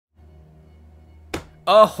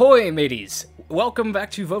Ahoy, mateys! Welcome back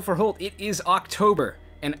to Vote for Holt. It is October,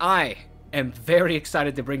 and I am very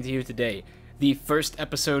excited to bring to you today the first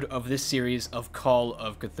episode of this series of Call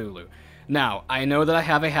of Cthulhu. Now, I know that I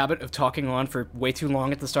have a habit of talking on for way too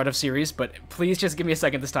long at the start of series, but please just give me a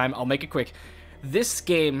second this time. I'll make it quick. This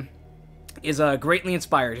game is directly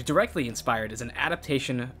inspired as an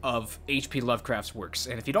adaptation of H.P. Lovecraft's works.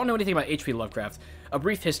 And if you don't know anything about H.P. Lovecraft, a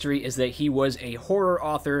brief history is that he was a horror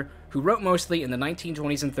author who wrote mostly in the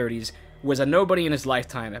 1920s and 30s, was a nobody in his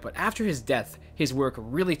lifetime, but after his death, his work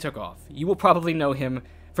really took off. You will probably know him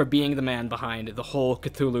for being the man behind the whole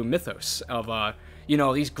Cthulhu mythos of,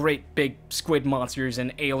 these great big squid monsters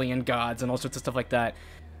and alien gods and all sorts of stuff like that.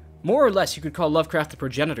 More or less, you could call Lovecraft the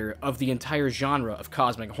progenitor of the entire genre of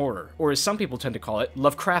cosmic horror, or as some people tend to call it,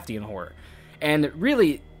 Lovecraftian horror. And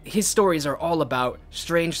really, his stories are all about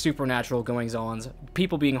strange supernatural goings-ons,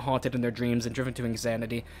 people being haunted in their dreams and driven to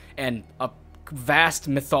insanity, and a vast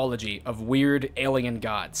mythology of weird alien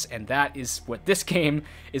gods. And that is what this game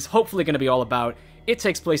is hopefully going to be all about. It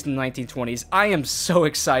takes place in the 1920s. I am so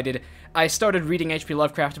excited. I started reading H.P.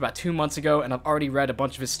 Lovecraft about 2 months ago, and I've already read a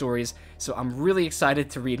bunch of his stories, so I'm really excited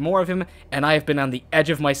to read more of him, and I have been on the edge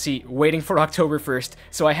of my seat waiting for October 1st,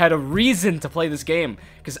 so I had a reason to play this game,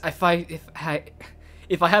 because if I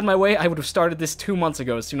had my way, I would have started this 2 months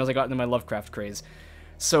ago as soon as I got into my Lovecraft craze.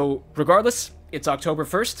 So, regardless, it's October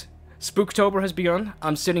 1st, Spooktober has begun.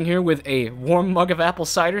 I'm sitting here with a warm mug of apple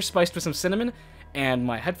cider spiced with some cinnamon, and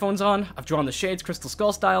my headphones on. I've drawn the shades Crystal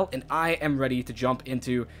Skull style, and I am ready to jump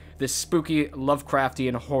into this spooky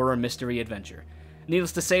Lovecraftian horror mystery adventure.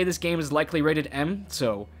 Needless to say, this game is likely rated M,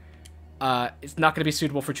 so it's not going to be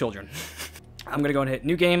suitable for children. I'm going to go and hit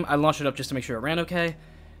new game. I launched it up just to make sure it ran okay,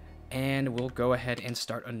 and we'll go ahead and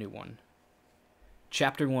start a new one.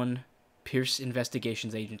 Chapter 1, Pierce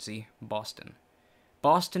Investigations Agency, Boston.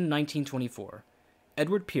 Boston, 1924.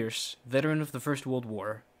 Edward Pierce, veteran of the First World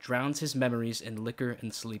War, drowns his memories in liquor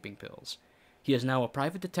and sleeping pills. He is now a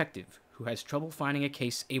private detective who has trouble finding a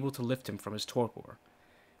case able to lift him from his torpor.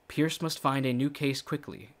 Pierce must find a new case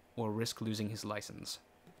quickly, or risk losing his license.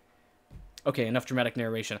 Okay, enough dramatic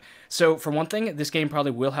narration. So, for one thing, this game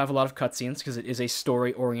probably will have a lot of cutscenes, because it is a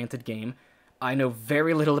story-oriented game. I know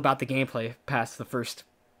very little about the gameplay past the first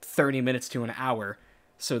 30 minutes to an hour,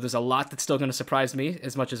 so there's a lot that's still going to surprise me,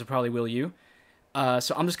 as much as it probably will you.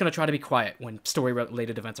 So I'm just going to try to be quiet when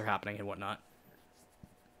story-related events are happening and whatnot.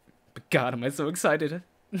 But God, am I so excited.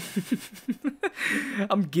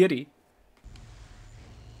 I'm giddy.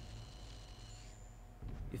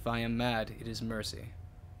 If I am mad, it is mercy.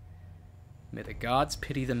 May the gods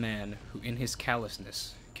pity the man who in his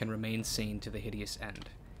callousness can remain sane to the hideous end.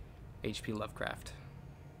 H.P. Lovecraft.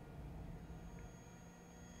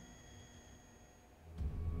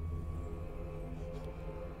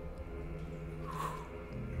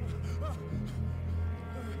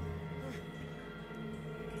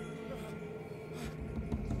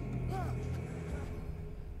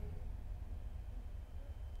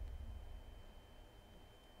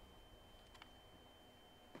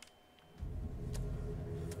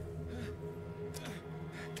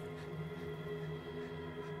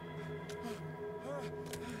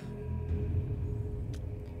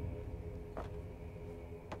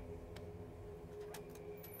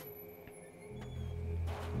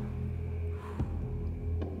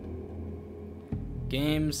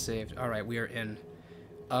 Game saved. Alright, we are in.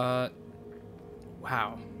 Wow.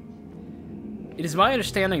 It is my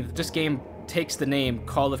understanding that this game takes the name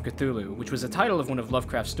Call of Cthulhu, which was the title of one of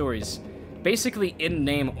Lovecraft's stories, basically in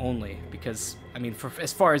name only, because, I mean,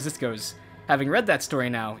 as far as this goes, having read that story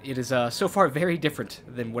now, it is so far very different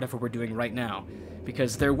than whatever we're doing right now,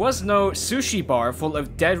 because there was no sushi bar full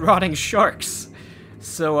of dead, rotting sharks.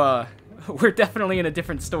 So, we're definitely in a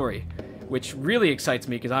different story, which really excites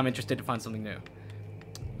me, because I'm interested to find something new.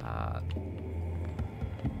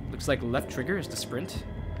 Looks like left trigger is to sprint.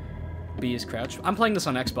 B is crouch. I'm playing this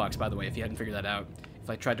on Xbox, by the way, if you hadn't figured that out. If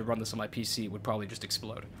I tried to run this on my PC, it would probably just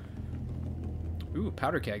explode. Ooh,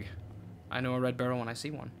 powder keg. I know a red barrel when I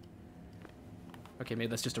see one. Okay, maybe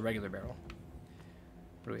that's just a regular barrel.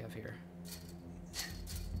 What do we have here?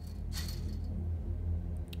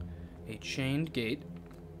 A chained gate.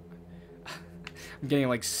 I'm getting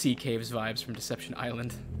like Sea Caves vibes from Deception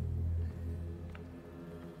Island.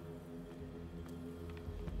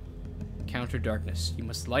 Counter darkness. You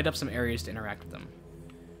must light up some areas to interact with them.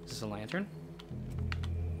 Is this a lantern?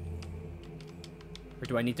 Or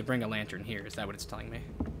do I need to bring a lantern here? Is that what it's telling me?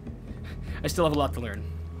 I still have a lot to learn.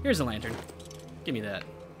 Here's a lantern. Give me that.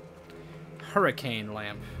 Hurricane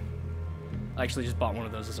lamp. I actually just bought one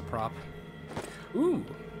of those as a prop. Ooh!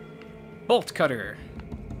 Bolt cutter.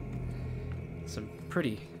 Some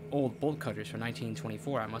pretty old bolt cutters from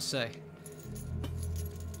 1924, I must say.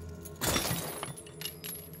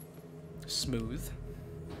 Smooth.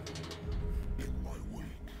 In my wake,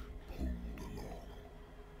 pulled along.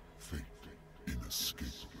 Fate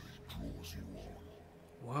inescapably draws you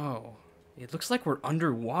on. Whoa. It looks like we're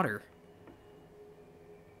underwater.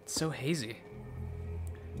 It's so hazy.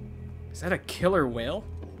 Is that a killer whale?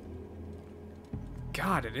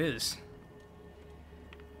 God, it is.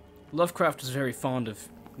 Lovecraft was very fond of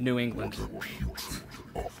New England.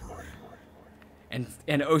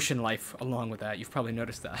 And ocean life along with that. You've probably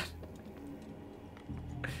noticed that.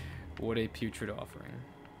 What a putrid offering.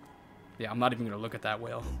 Yeah, I'm not even going to look at that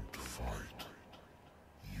whale. Don't fight.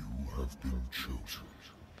 You have been chosen.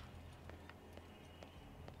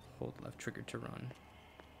 Hold left trigger to run.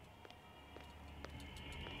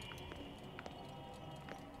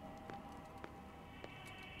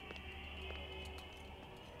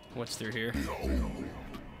 What's through here? Behold.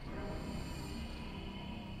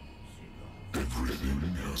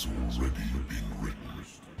 Everything has already been written.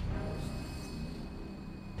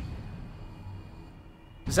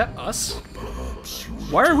 Is that us? Perhaps you will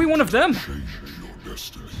Why are we one of them? change your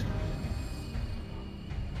destiny.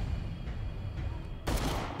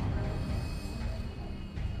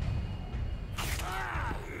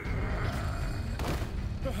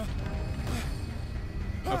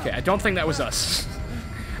 Okay, I don't think that was us.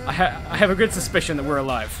 I have a good suspicion that we're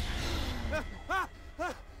alive. I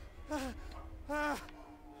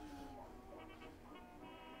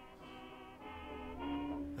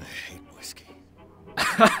hate whiskey.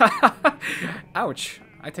 Ouch.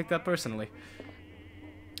 I take that personally.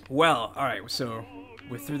 Well, alright, so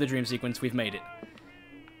we're through the dream sequence. We've made it.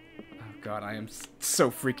 Oh god, I am so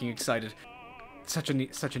freaking excited. Such a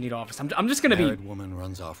neat office. I'm just gonna be Married woman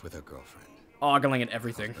runs off with her girlfriend. ogling at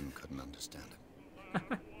everything. Husband couldn't understand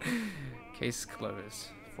it. Case closed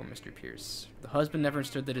for Mr. Pierce. The husband never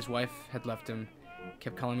understood that his wife had left him.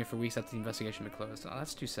 Kept calling me for weeks after the investigation had closed. Oh,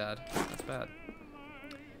 that's too sad. That's bad.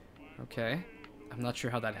 Okay. I'm not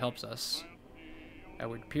sure how that helps us.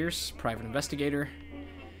 Edward Pierce, private investigator.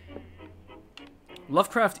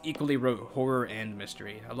 Lovecraft equally wrote horror and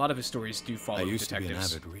mystery. A lot of his stories do follow I used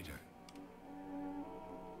detectives. to be an avid reader.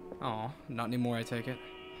 Oh, not anymore, I take it.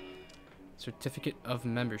 Certificate of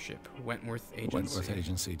membership, Wentworth Agency. Wentworth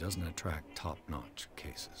Agency doesn't attract top-notch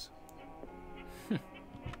cases.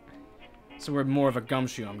 So we're more of a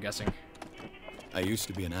gumshoe, I'm guessing. I used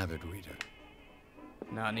to be an avid reader.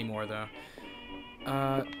 Not anymore, though.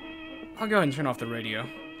 I'll go ahead and turn off the radio.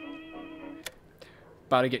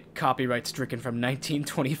 About to get copyright stricken from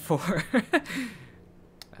 1924.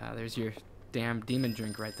 There's your damn demon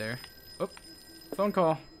drink right there. Oh, phone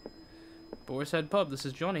call. Boar's Head Pub, this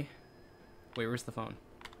is Johnny. Wait, where's the phone?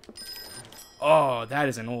 Oh, that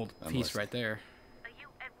is an old piece right there. Are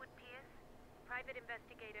you Edward Pierce, private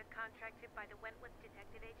investigator contracted by the Wentworth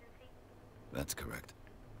Detective Agency? That's correct.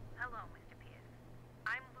 Hello, Mr. Pierce.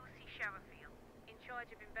 I'm Lucy Sherifield, in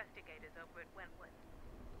charge of investigators over at Wentworth.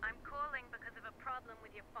 I'm calling because of a problem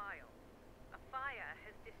with your file. A fire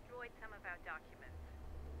has destroyed some of our documents.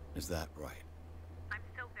 Is that right? I'm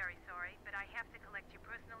so very sorry, but I have to collect your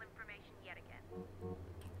personal information yet again.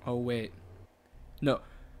 Oh, wait. No.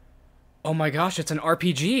 Oh my gosh, it's an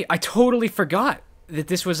RPG. I totally forgot that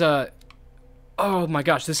this was a... Oh my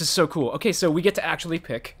gosh, this is so cool. Okay, so we get to actually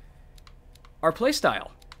pick our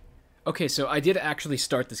playstyle. Okay, so I did actually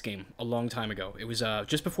start this game a long time ago. It was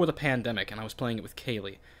just before the pandemic, and I was playing it with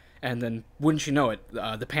Kaylee. And then, wouldn't you know it,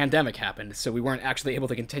 the pandemic happened, so we weren't actually able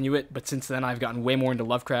to continue it. But since then, I've gotten way more into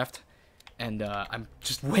Lovecraft, and I'm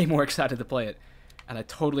just way more excited to play it. And I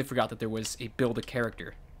totally forgot that there was a build a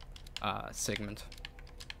character segment.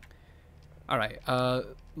 Alright,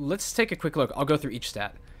 let's take a quick look. I'll go through each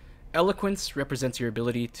stat. Eloquence represents your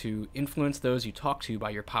ability to influence those you talk to by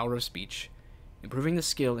your power of speech. Improving the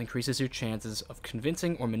skill increases your chances of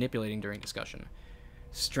convincing or manipulating during discussion.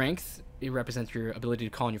 Strength, it represents your ability to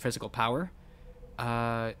call on your physical power.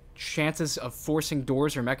 Chances of forcing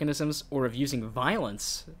doors or mechanisms, or of using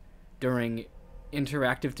violence during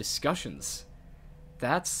interactive discussions.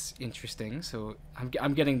 That's interesting. So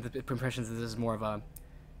I'm getting the impressions that this is more of a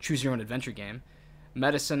choose-your-own-adventure game.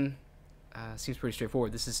 Medicine seems pretty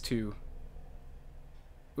straightforward. This is to...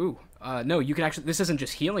 Ooh, no, you can actually... This isn't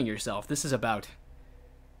just healing yourself. This is about,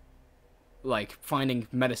 like, finding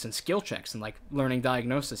medicine skill checks and, like, learning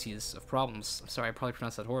diagnoses of problems. I'm sorry, I probably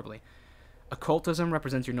pronounced that horribly. Occultism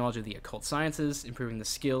represents your knowledge of the occult sciences. Improving the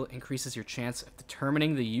skill increases your chance of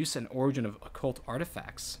determining the use and origin of occult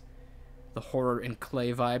artifacts. The horror and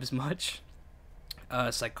clay vibes much.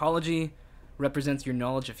 Psychology represents your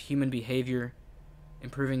knowledge of human behavior.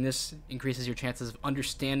 Improving this increases your chances of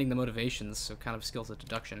understanding the motivations, so kind of skills of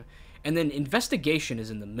deduction. And then investigation is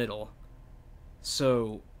in the middle.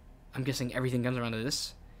 So I'm guessing everything comes around to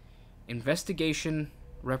this. Investigation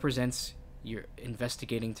represents your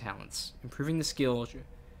investigating talents. Improving the skill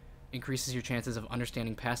increases your chances of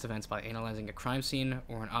understanding past events by analyzing a crime scene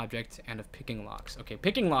or an object, and of picking locks. Okay,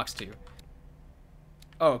 picking locks too.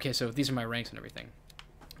 Oh, okay, so these are my ranks and everything.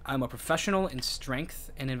 I'm a professional in strength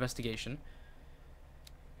and investigation.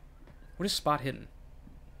 What is spot hidden?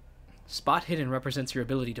 Spot hidden represents your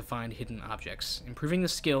ability to find hidden objects. Improving the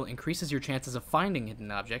skill increases your chances of finding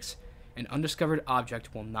hidden objects. An undiscovered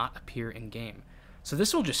object will not appear in game. So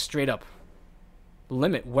this will just straight up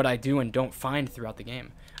limit what I do and don't find throughout the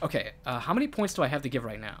game. Okay, how many points do I have to give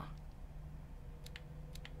right now?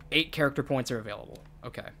 8 character points are available.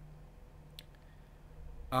 Okay.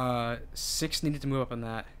 6 needed to move up on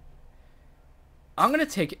that. I'm gonna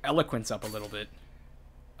take eloquence up a little bit.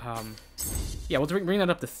 Yeah, we'll bring that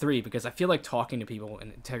up to 3 because I feel like talking to people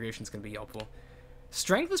and interrogation is gonna be helpful.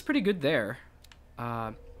 Strength is pretty good there.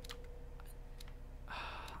 I'm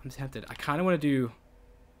tempted. I kind of want to do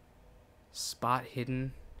spot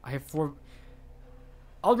hidden. I have 4.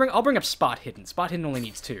 I'll bring up spot hidden. Spot hidden only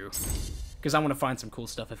needs 2 because I want to find some cool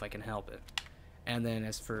stuff if I can help it. And then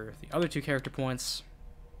as for the other 2 character points,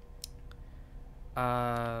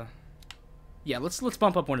 yeah, let's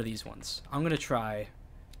bump up one of these ones. I'm gonna try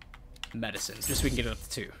medicine just so we can get it up to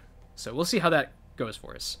 2. So we'll see how that goes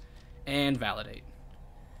for us. And validate.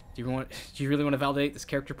 Do you really want to validate this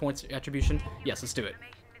character points attribution? Yes, let's do it.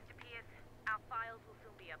 Mr. Pierce, our files will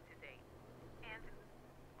soon be up to date. And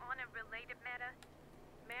on a related matter,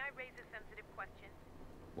 may I raise a sensitive question?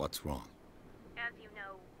 What's wrong? As you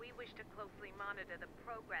know, we wish to closely monitor the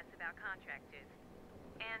progress of our contractors.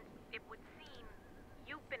 And it would seem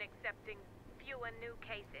you've been accepting fewer new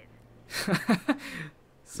cases.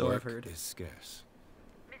 So Work I've heard. is scarce.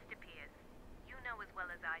 Mr. Pierce, you know as well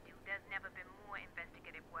as I do, there's never been more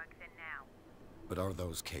investigative work than now. But are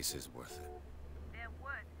those cases worth it? They're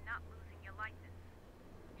worth not losing your license.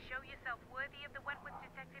 Show yourself worthy of the Wentworth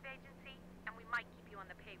Detective Agency, and we might keep you on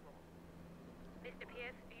the payroll. Mr.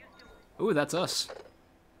 Pierce, are you still... Ooh, that's us.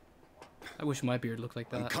 I wish my beard looked like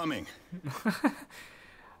that. I'm coming.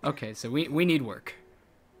 Okay, so we need work.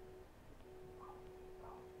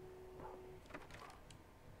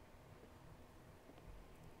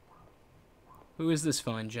 Who is this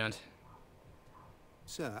fine gent?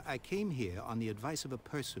 Sir, I came here on the advice of a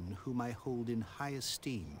person whom I hold in high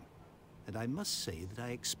esteem. And I must say that I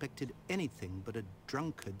expected anything but a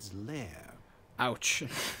drunkard's lair. Ouch.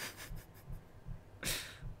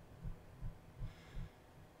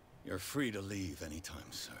 You're free to leave anytime,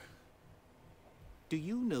 sir. Do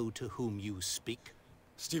you know to whom you speak?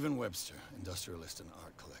 Stephen Webster, industrialist and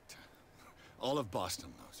art collector. All of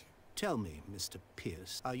Boston knows you. Tell me, Mr.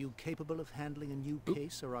 Pierce, are you capable of handling a new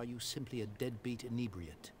case, or are you simply a deadbeat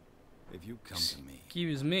inebriate? If you come to me,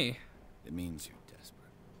 Excuse me. it means you're desperate.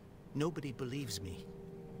 Nobody believes me.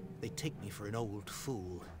 They take me for an old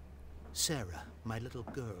fool. Sarah, my little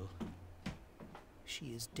girl, she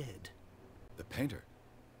is dead. The painter?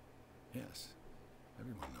 Yes.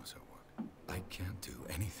 Everyone knows her work. I can't do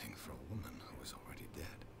anything for a woman who is already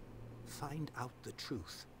dead. Find out the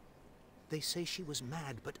truth. They say she was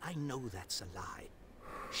mad, but I know that's a lie.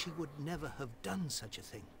 She would never have done such a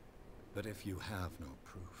thing. But if you have no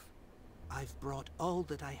proof... I've brought all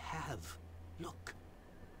that I have. Look.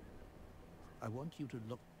 I want you to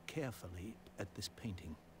look carefully at this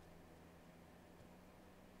painting.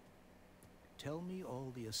 Tell me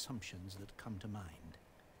all the assumptions that come to mind.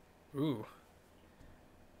 Ooh.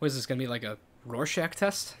 What is this, gonna be like a Rorschach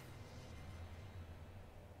test?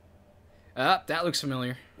 Ah, that looks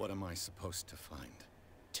familiar. What am I supposed to find?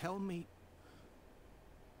 Tell me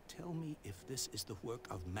if this is the work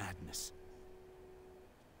of madness.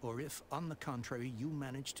 Or if, on the contrary, you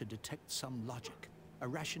manage to detect some logic, a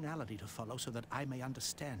rationality to follow so that I may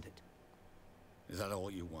understand it. Is that all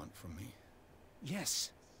you want from me?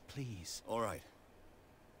 Yes, please. All right.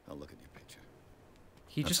 I'll look at your picture.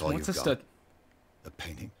 He That's just all wants you've us got? to... The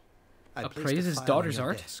painting? I placed Appraise a his file daughter's on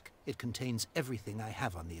your art? desk. It contains everything I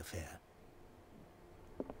have on the affair.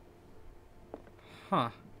 Huh.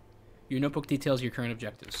 Your notebook details your current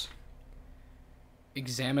objectives.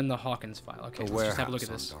 Examine the Hawkins file. Okay, let's just have a look at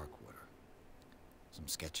this. On Darkwater. Some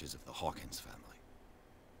sketches of the Hawkins family.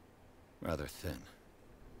 Rather thin.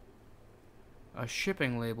 A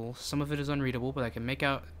shipping label. Some of it is unreadable, but I can make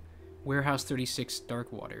out Warehouse 36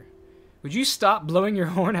 Darkwater. Would you stop blowing your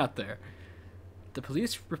horn out there? The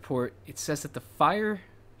police report, it says that the fire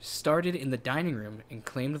started in the dining room and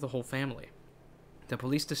claimed the whole family. The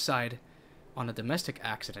police decide on a domestic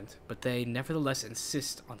accident, but they nevertheless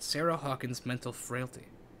insist on Sarah Hawkins' mental frailty.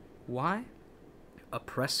 Why? A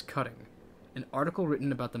press cutting. An article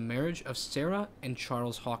written about the marriage of Sarah and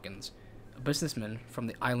Charles Hawkins, a businessman from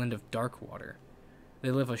the island of Darkwater.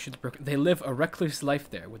 They live a recluse life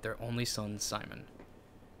there with their only son, Simon.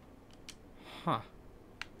 Huh.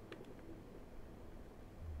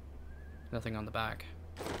 Nothing on the back.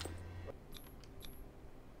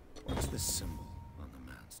 What's this symbol on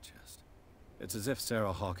the man's chest? It's as if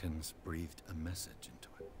Sarah Hawkins breathed a message into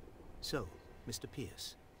it. So, Mr.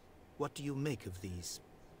 Pierce, what do you make of these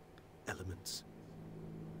elements?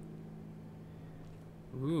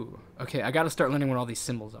 Ooh. Okay, I gotta start learning what all these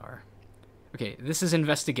symbols are. Okay, this is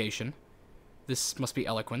investigation. This must be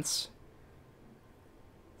eloquence.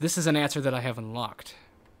 This is an answer that I have unlocked.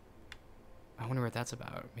 I wonder what that's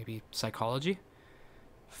about. Maybe psychology?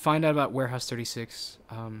 Find out about Warehouse 36.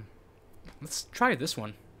 Let's try this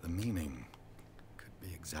one. The meaning could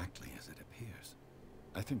be exactly as it appears.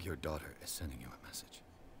 I think your daughter is sending you a message.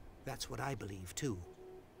 That's what I believe, too.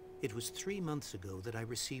 It was 3 months ago that I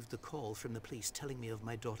received the call from the police telling me of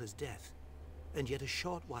my daughter's death. And yet a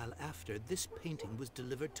short while after, this painting was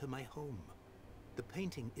delivered to my home. The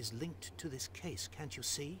painting is linked to this case, can't you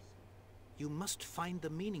see? You must find the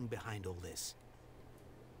meaning behind all this.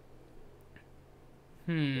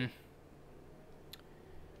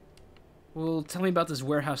 Well, tell me about this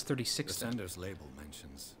Warehouse 36 The then. sender's label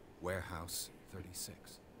mentions Warehouse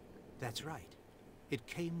 36. That's right. It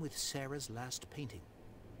came with Sarah's last painting.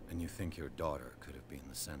 And you think your daughter could have been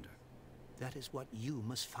the sender? That is what you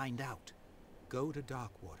must find out. Go to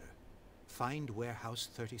Darkwater. Find Warehouse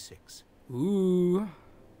 36. Ooh.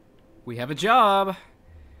 We have a job.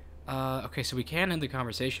 Okay, so we can end the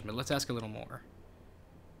conversation, but let's ask a little more.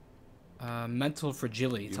 Mental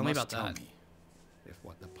fragility. Tell me about that. You must tell me if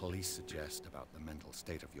what the police suggest about the mental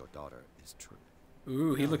state of your daughter is true.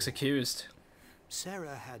 Ooh, he looks accused.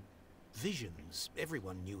 Sarah had visions.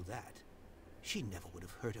 Everyone knew that. She never would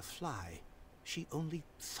have hurt a fly. She only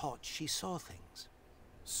thought she saw things.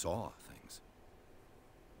 Saw things?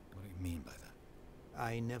 What do you mean by that?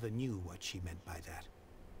 I never knew what she meant by that.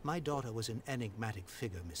 My daughter was an enigmatic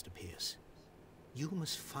figure, Mr. Pierce. You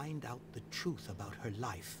must find out the truth about her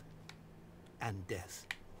life and death.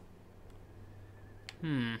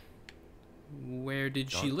 Where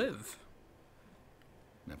did she live?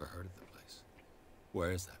 Never heard of the place.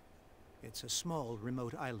 Where is that? It's a small,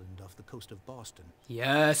 remote island off the coast of Boston.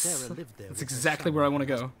 Yes. Sarah lived there. That's with her exactly son where I and want to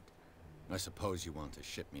go. husband. I suppose you want to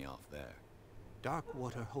ship me off there.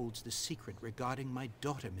 Darkwater holds the secret regarding my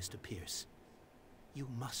daughter, Mr. Pierce. You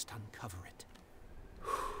must uncover it.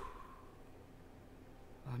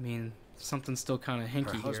 I mean, something's still kind of Her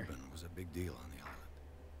hinky here. husband was a big deal on the island.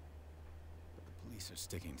 But the police are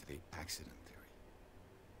sticking to the accident theory.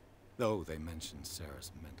 Though they mentioned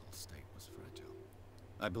Sarah's mental state was fragile.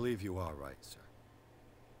 I believe you are right, sir.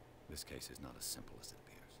 This case is not as simple as it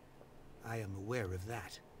appears. I am aware of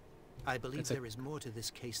that. I believe That's there is more to this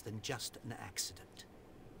case than just an accident.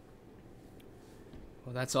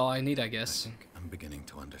 Well, that's all I need, I I guess. think I'm beginning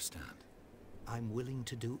to understand. I'm willing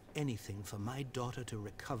to do anything for my daughter to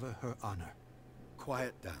recover her honor.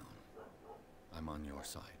 Quiet down. I'm on your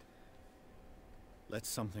side. Let's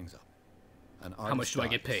sum things up. An How much artist do I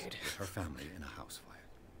get dies paid? with her family in a house fire.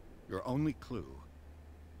 Your only clue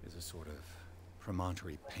is a sort of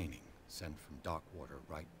promontory painting sent from Darkwater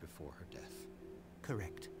right before her death.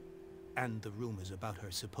 Correct. And the rumors about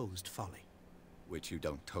her supposed folly. Which you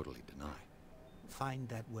don't totally deny. Find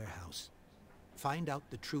that warehouse. Find out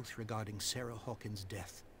the truth regarding Sarah Hawkins'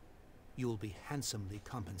 death. You will be handsomely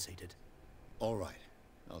compensated. All right,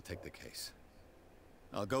 I'll take the case.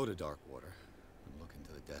 I'll go to Darkwater and look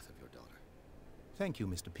into the death of your daughter. Thank you,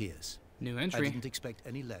 Mr. Pierce. New I entry. didn't expect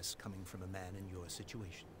any less coming from a man in your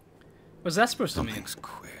situation. What's that supposed to mean? Something's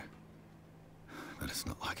queer. But it's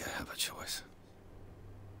not like I have a choice.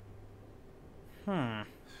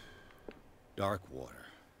 Darkwater.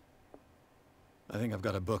 I think I've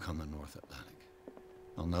got a book on the North Atlantic.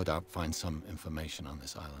 I'll no doubt find some information on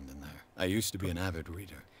this island in there. I used to be an avid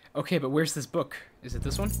reader. Okay, but where's this book? Is it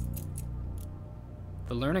this one?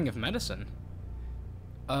 The Learning of Medicine.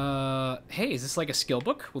 Hey, is this like a skill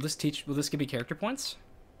book? Will this give me character points?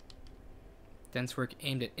 Dense work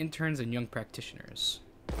aimed at interns and young practitioners.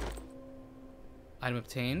 Item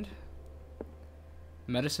obtained.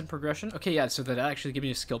 Medicine progression. Okay, yeah, so that actually give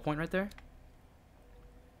me a skill point right there.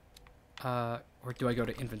 Or do I go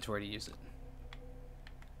to inventory to use it?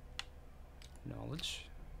 Knowledge.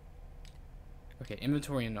 Okay,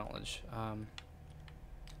 inventory and knowledge.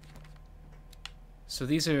 So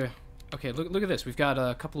these are... Okay, look at this. We've got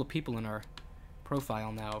a couple of people in our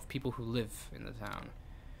profile now of people who live in the town.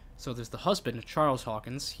 So there's the husband, Charles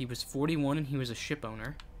Hawkins. He was 41 and he was a ship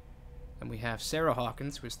owner. And we have Sarah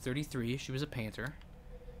Hawkins, who was 33. She was a painter.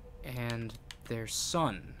 And their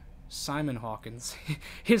son, Simon Hawkins,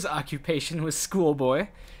 his occupation was schoolboy.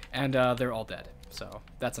 And they're all dead. So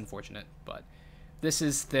that's unfortunate. But this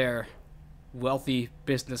is their wealthy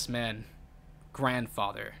businessman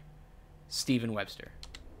grandfather, Stephen Webster.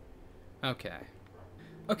 Okay.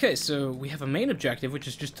 Okay, so we have a main objective, which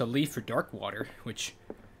is just to leave for Darkwater, which,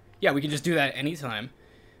 yeah, we can just do that anytime.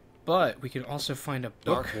 But we can also find a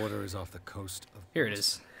book. Darkwater is off the coast of... Here it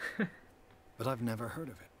is. But I've never heard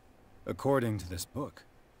of it. According to this book,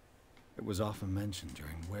 it was often mentioned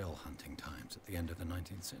during whale hunting times at the end of the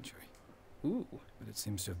 19th century. Ooh. But it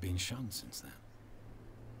seems to have been shunned since then.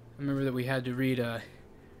 I remember that we had to read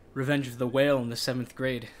Revenge of the Whale in the 7th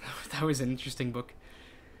grade. That was an interesting book.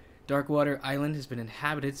 Darkwater Island has been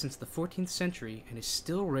inhabited since the 14th century and is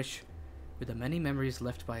still rich with the many memories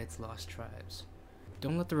left by its lost tribes.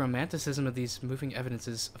 Don't let the romanticism of these moving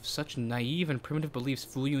evidences of such naive and primitive beliefs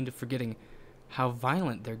fool you into forgetting how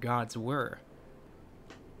violent their gods were.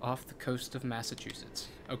 Off the coast of Massachusetts.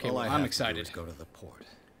 Okay, All well, I I'm have excited. To do is go to the port.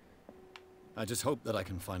 I just hope that I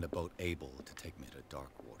can find a boat able to take me to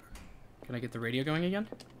Darkwater. Can I get the radio going again?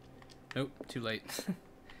 Nope, too late.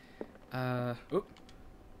 Oop.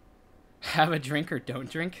 Have a drink or don't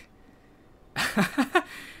drink?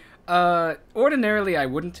 Ordinarily I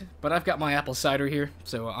wouldn't, but I've got my apple cider here,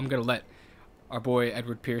 so I'm gonna let our boy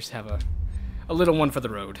Edward Pierce have a little one for the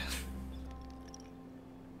road.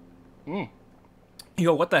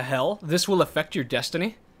 Yo, what the hell? This will affect your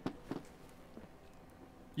destiny?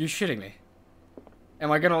 You're shitting me.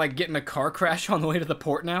 Am I gonna, like, get in a car crash on the way to the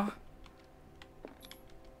port now?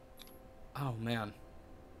 Oh, man.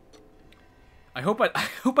 I hope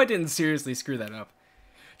I didn't seriously screw that up.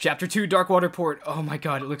 Chapter 2, Darkwater Port. Oh my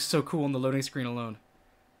god, it looks so cool on the loading screen alone.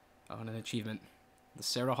 Oh, and an achievement. The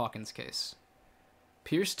Sarah Hawkins case.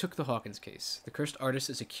 Pierce took the Hawkins case. The cursed artist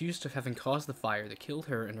is accused of having caused the fire that killed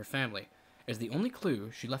her and her family. As the only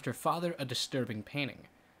clue, she left her father a disturbing painting.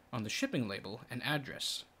 On the shipping label, an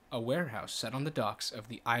address. A warehouse set on the docks of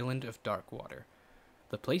the island of Darkwater.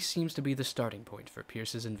 The place seems to be the starting point for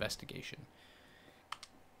Pierce's investigation.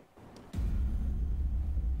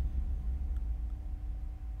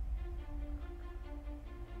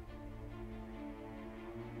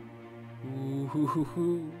 Ooh, hoo, hoo,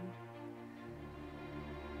 hoo.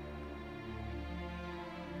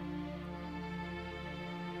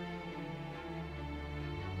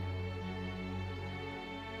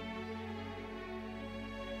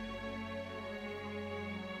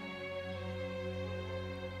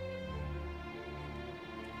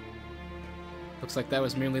 Looks like that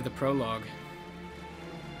was merely the prologue.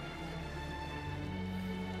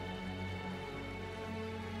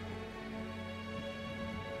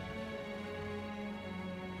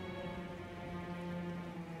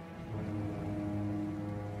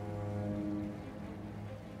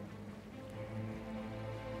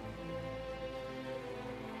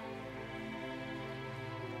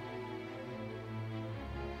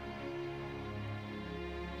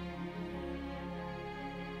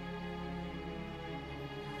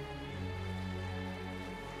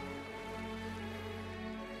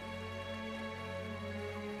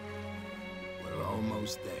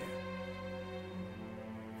 Almost there.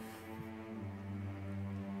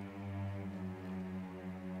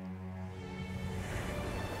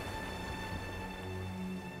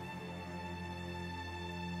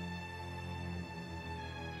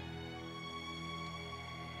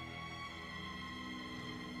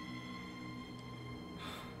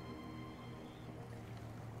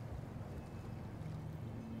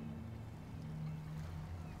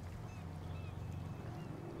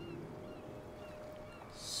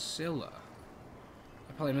 Scylla.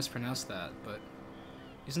 I probably mispronounced that, but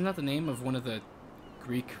isn't that the name of one of the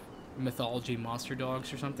Greek mythology monster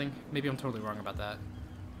dogs or something? Maybe I'm totally wrong about that.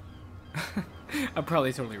 I'm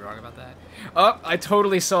probably totally wrong about that. Oh, I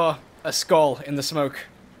totally saw a skull in the smoke.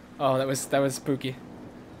 Oh, that was spooky.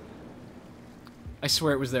 I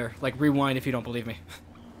swear it was there. Like, rewind if you don't believe me.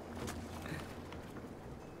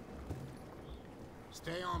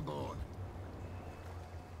 Stay on board.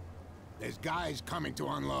 There's guys coming to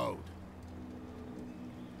unload.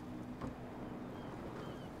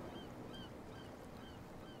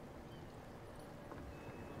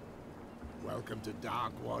 Welcome to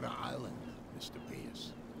Darkwater Island, Mr.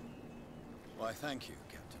 Pierce. Why, thank you,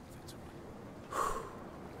 Captain Fitzroy.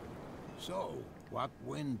 So, what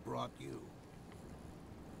wind brought you?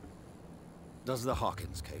 Does the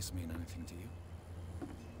Hawkins case mean anything to you?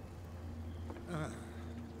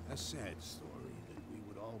 A sad story,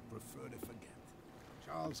 all prefer to forget.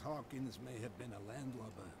 Charles Hawkins may have been a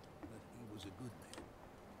landlubber, but he was a good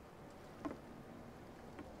man.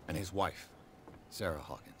 And his wife, Sarah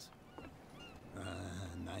Hawkins.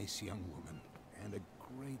 A nice young woman, and a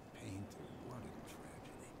great painter. What a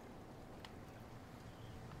tragedy.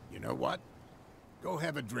 You know what? Go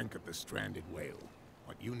have a drink at the Stranded Whale.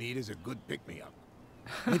 What you need is a good pick-me-up.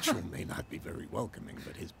 Mitchell may not be very welcoming,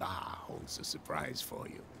 but his bar holds a surprise for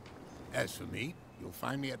you. As for me, you'll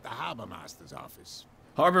find me at the Harbor Master's office.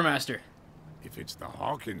 Harbor Master. If it's the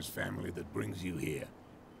Hawkins family that brings you here,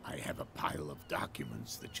 I have a pile of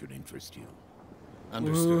documents that should interest you.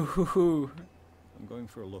 Understood. Ooh. I'm going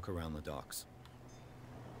for a look around the docks.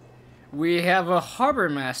 We have a Harbor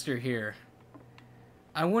Master here.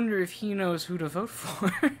 I wonder if he knows who to vote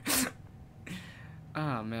for.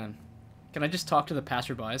 Oh, man. Can I just talk to the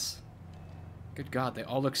passerbys? Good God, they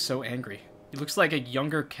all look so angry. He looks like a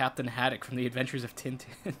younger Captain Haddock from the Adventures of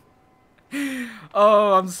Tintin.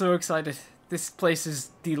 Oh, I'm so excited. This place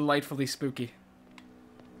is delightfully spooky.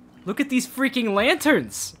 Look at these freaking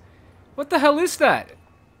lanterns! What the hell is that?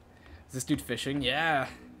 Is this dude fishing? Yeah.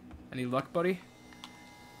 Any luck, buddy?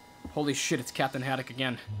 Holy shit, it's Captain Haddock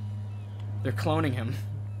again. They're cloning him.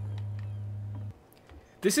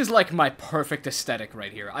 This is like my perfect aesthetic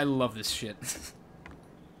right here. I love this shit.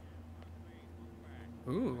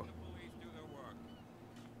 Ooh.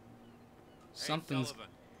 Something's...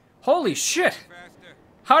 Holy shit!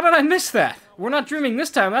 How did I miss that? We're not dreaming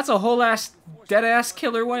this time. That's a whole ass, dead ass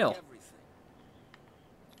killer whale.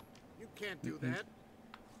 You can't do that.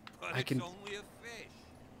 I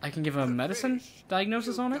can give a medicine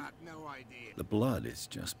diagnosis on it? Got no idea. The blood is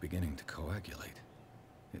just beginning to coagulate.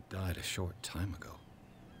 It died a short time ago.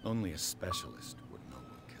 Only a specialist would know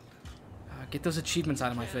what killed it. Get those achievements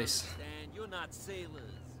out of my face. Understand, you're not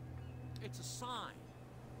sailors. It's a sign.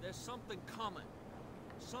 There's something coming.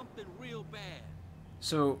 Something real bad.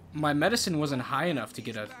 So, my medicine wasn't high enough to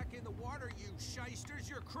get a... Back in the water, you shysters.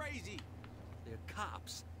 You're crazy. They're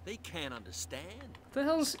cops. They can't understand. What the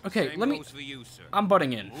hell's... Okay, Same let me... goes for you, sir. I'm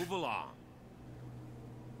butting in. Move along.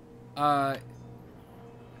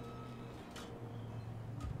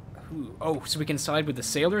 Oh, so we can side with the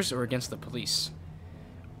sailors or against the police?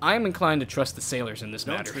 I'm inclined to trust the sailors in this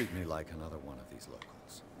Don't matter. treat me like another one of these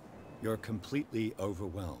locals. You're completely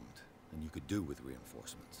overwhelmed, and you could do with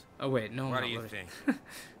reinforcements. Oh, wait, no, I'm What not do you loaded. think?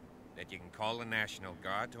 That you can call the National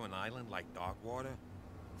Guard to an island like Darkwater?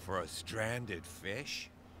 For a stranded fish?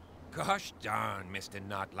 Gosh darn, Mr.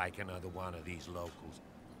 Not like another one of these locals.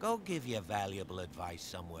 Go give your valuable advice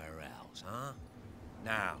somewhere else, huh?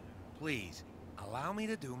 Now, please, allow me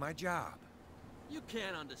to do my job. You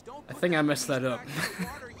can't understand. I think I messed that up.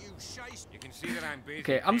 You can see that I'm busy,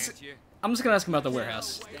 Okay, can't you? I'm just gonna ask him about the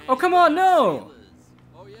warehouse. Oh, come on, no!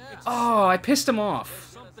 Oh yeah. Oh, I pissed him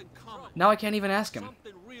off. Something coming. Now I can't even ask him.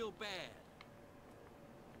 Something real bad.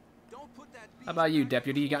 Don't put that. How about you,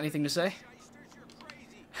 deputy? You got anything to say?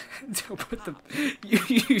 Don't put the...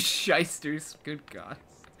 You shysters. Good God.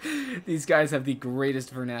 These guys have the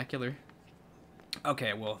greatest vernacular.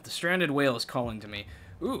 Okay, well, the stranded whale is calling to me.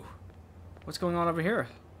 Ooh. What's going on over here?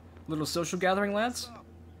 Little social gathering, lads?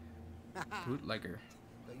 Bootlegger.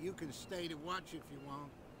 But you can stay to watch if you want.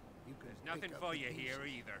 You can There's nothing pick up for the you pieces. here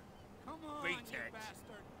either. Come on, Beat you it.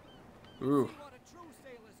 bastard. Ooh. See what a true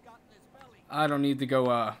sailor's got in his belly. I don't need to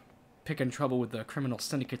go, picking trouble with the criminal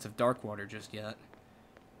syndicates of Darkwater just yet.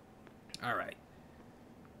 Alright.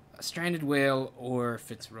 A stranded whale or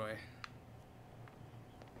Fitzroy?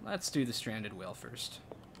 Let's do the stranded whale first.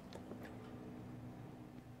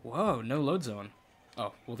 Whoa, no load zone.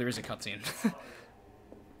 Oh, well, there is a cutscene.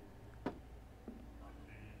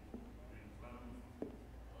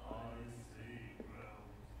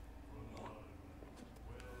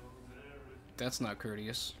 That's not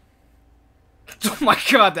courteous. Oh my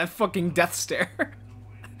god, that fucking death stare.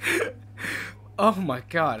 Oh my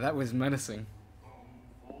god, that was menacing.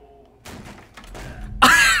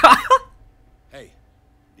 Hey,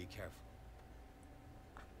 be careful.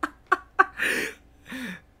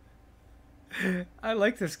 I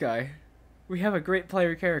like this guy. We have a great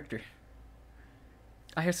player character.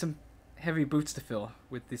 I have some heavy boots to fill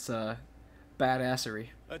with this badassery.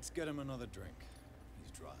 Let's get him another drink.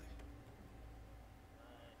 He's dry.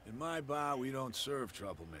 In my bar, we don't serve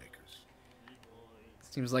troublemakers.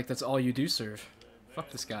 Seems like that's all you do serve. Fuck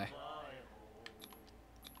this guy.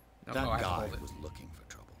 No, That I have to guy hold it. was looking for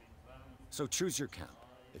trouble. So choose your camp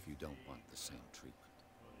if you don't want the same treatment.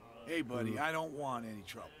 Hey, buddy, I don't want any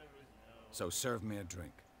trouble. So serve me a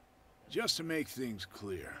drink. Just to make things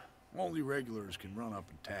clear, only regulars can run up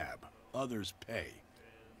and tab. Others pay.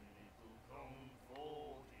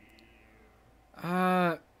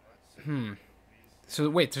 So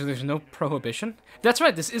wait, so there's no prohibition? That's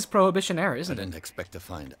right, this is Prohibition era, I isn't didn't it? expect to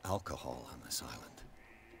find alcohol on this island.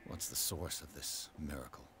 What's the source of this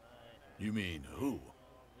miracle? You mean who?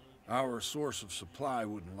 Our source of supply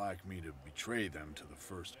wouldn't like me to betray them to the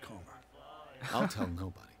first comer. I'll tell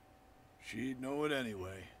nobody. She'd know it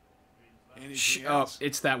anyway. Oh, Anything else?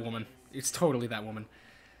 it's that woman. It's totally that woman.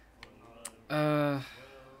 Well,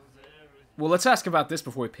 let's ask about this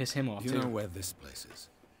before we piss him off, Do you too. know where this place is?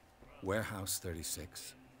 Warehouse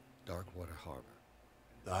 36, Darkwater Harbor.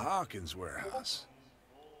 The Hawkins warehouse.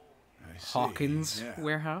 I see. Hawkins Yeah.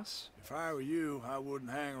 warehouse? If I were you, I wouldn't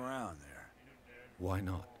hang around there. Why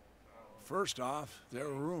not? First off, there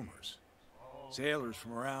are rumors. Sailors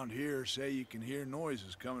from around here say you can hear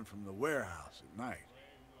noises coming from the warehouse at night.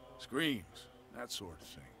 Screams, that sort of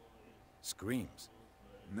thing. Screams.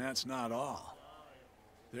 And that's not all.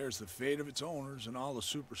 There's the fate of its owners and all the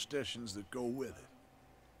superstitions that go with it.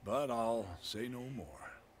 But I'll say no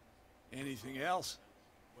more. Anything else?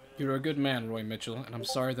 You're a good man, Roy Mitchell, and I'm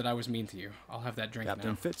sorry that I was mean to you. I'll have that drink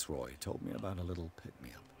Captain now. Fitzroy told me about a little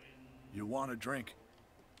pick-me-up. You want a drink?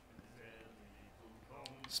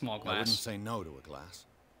 Small I wouldn't glass. say no to a glass.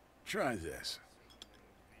 Try this.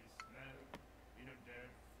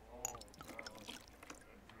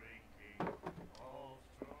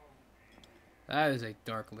 That is a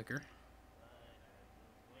dark liquor.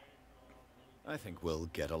 I think we'll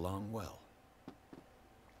get along well.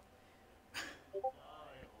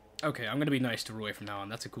 Okay, I'm gonna be nice to Roy from now on.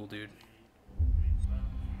 That's a cool dude.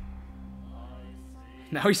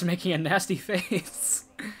 Now he's making a nasty face.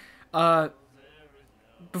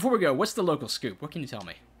 Before we go, what's the local scoop? What can you tell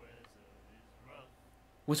me?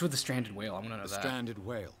 What's with the stranded whale? I want to know The that. stranded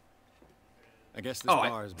whale. I guess this Oh,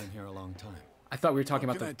 bar has been here a long time. I thought we were talking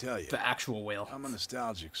What about can I tell you? the actual whale. I'm a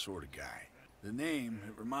nostalgic sort of guy. The name,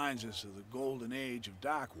 it reminds us of the golden age of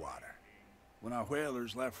Darkwater, when our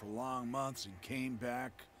whalers left for long months and came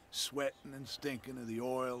back sweating and stinking of the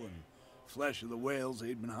oil and flesh of the whales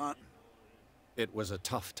they'd been hunting. It was a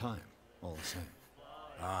tough time, all the same.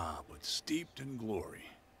 Ah, but steeped in glory.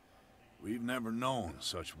 We've never known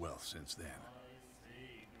such wealth since then.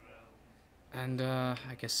 And, I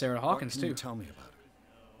guess Sarah Hawkins, What can you too. tell me about her?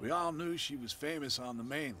 We all knew she was famous on the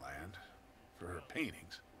mainland for her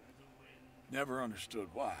paintings. Never understood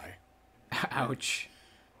why. Ouch.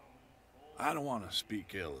 I don't want to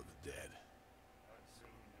speak ill of the dead.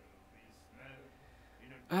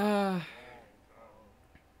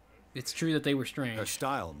 It's true that they were Her strange.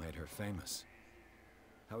 style made her famous.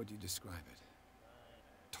 How would you describe it?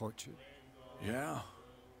 Tortured? Yeah,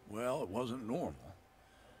 well, it wasn't normal.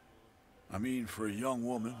 I mean, for a young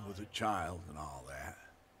woman with a child and all that.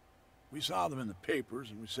 We saw them in the papers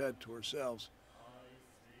and we said to ourselves,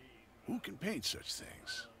 who can paint such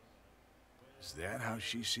things? Is that how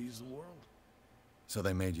she sees the world? So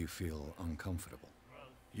they made you feel uncomfortable.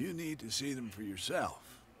 You need to see them for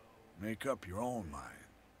yourself. Make up your own mind.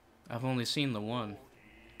 I've only seen the one.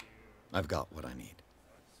 I've got what I need.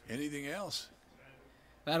 Anything else?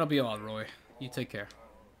 That'll be all, Roy. You take care.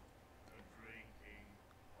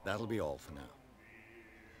 That'll be all for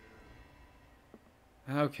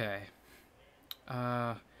now. Okay.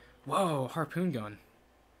 Whoa, harpoon gun.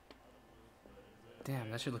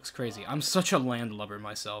 Damn, that shit looks crazy. I'm such a landlubber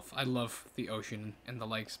myself. I love the ocean and the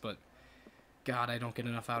lakes, but God, I don't get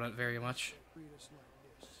enough out of it very much.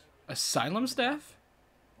 Asylum staff?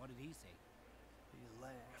 What did he say? He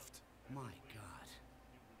laughed. My God.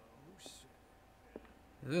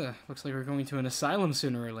 Ugh, looks like we're going to an asylum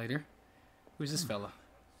sooner or later. Who's this fella?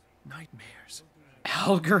 Nightmares.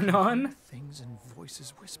 Algernon? Things and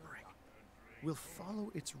voices whispering. Will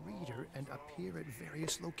follow its reader and appear at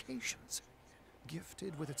various locations,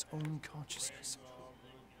 gifted with its own consciousness,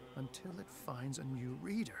 until it finds a new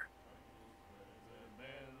reader.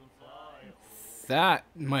 That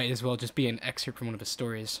might as well just be an excerpt from one of his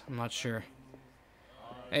stories. I'm not sure.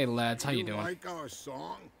 Hey lads, how you doing? Like our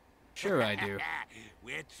song? Sure I do.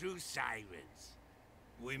 We're true sirens.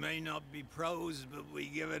 We may not be pros, but we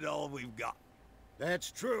give it all we've got.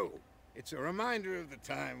 That's true. It's a reminder of the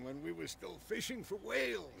time when we were still fishing for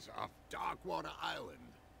whales off Darkwater Island.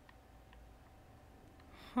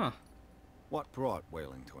 Huh. What brought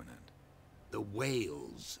whaling to an end? The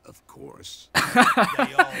whales, of course.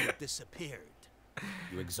 They all disappeared.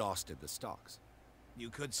 You exhausted the stocks. You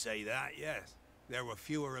could say that, yes. There were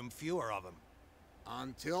fewer and fewer of them.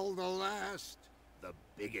 Until the last, the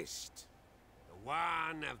biggest. The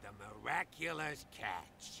one of the miraculous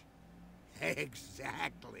catch.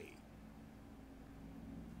 Exactly.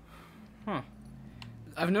 Huh.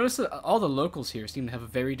 I've noticed that all the locals here seem to have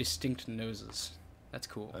very distinct noses. That's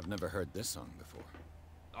cool. I've never heard this song before.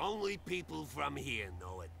 Only people from here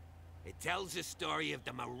know it. It tells the story of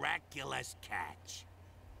the miraculous catch.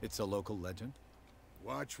 It's a local legend?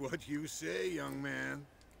 Watch what you say, young man.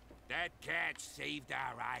 That catch saved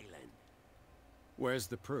our island. Where's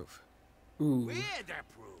the proof? Ooh. We're the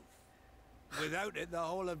proof. Without it, the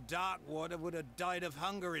whole of Darkwater would have died of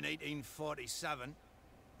hunger in 1847.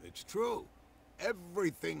 It's true.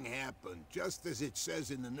 Everything happened just as it says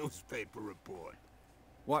in the newspaper report.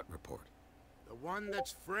 What report? The one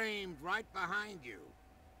that's framed right behind you.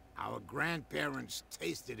 Our grandparents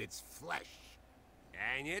tasted its flesh.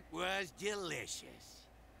 And it was delicious.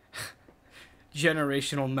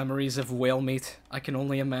 Generational memories of whale meat. I can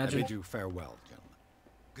only I imagine. bid you farewell, gentlemen.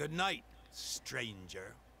 Good night,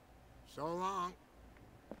 stranger. So long.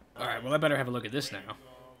 Alright, well I better have a look at this now.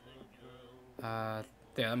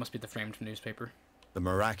 Yeah, that must be the framed newspaper. The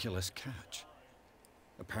miraculous catch.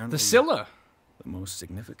 Apparently, The Scylla! the most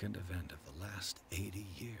significant event of the last 80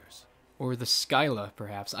 years. Or the Scylla,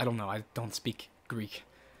 perhaps. I don't know, I don't speak Greek.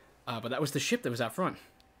 But that was the ship that was out front.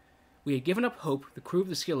 We had given up hope. The crew of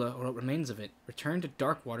the Scylla, or what remains of it, returned to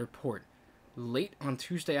Darkwater port. Late on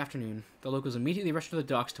Tuesday afternoon, the locals immediately rushed to the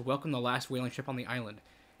docks to welcome the last whaling ship on the island.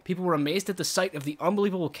 People were amazed at the sight of the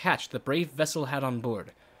unbelievable catch the brave vessel had on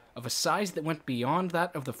board. Of a size that went beyond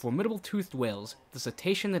that of the formidable toothed whales, the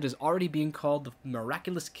cetacean that is already being called the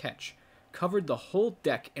miraculous catch covered the whole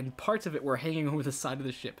deck, and parts of it were hanging over the side of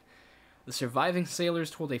the ship. The surviving sailors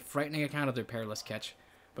told a frightening account of their perilous catch,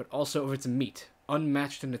 but also of its meat,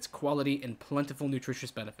 unmatched in its quality and plentiful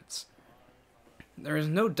nutritious benefits. There is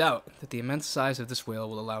no doubt that the immense size of this whale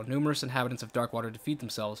will allow numerous inhabitants of Darkwater to feed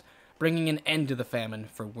themselves, bringing an end to the famine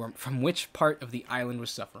from which part of the island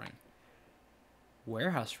was suffering.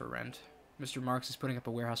 Warehouse for rent. Mr. Marks is putting up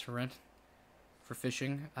a warehouse for rent. For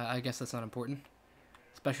fishing. I guess that's not important.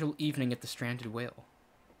 Special evening at the Stranded Whale.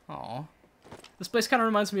 Aww. This place kind of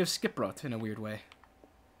reminds me of Skiprot in a weird way.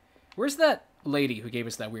 Where's that lady who gave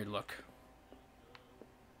us that weird look?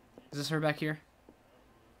 Is this her back here?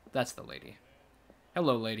 That's the lady.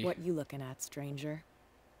 Hello, lady. What you looking at, stranger?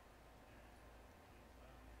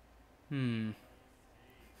 She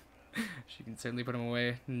can certainly put him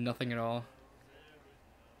away. Nothing at all.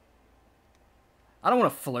 I don't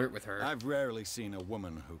want to flirt with her. I've rarely seen a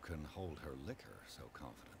woman who can hold her liquor so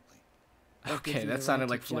confidently. Okay, that sounded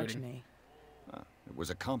like flirting. Me. It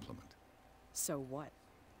was a compliment. So what?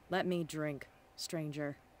 Let me drink,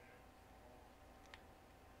 stranger.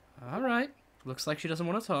 Alright. Looks like she doesn't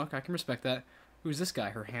want to talk. I can respect that. Who's this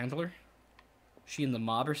guy? Her handler? She in the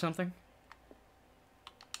mob or something?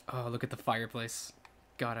 Oh, look at the fireplace.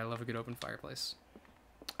 God, I love a good open fireplace.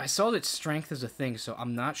 I saw that strength is a thing, so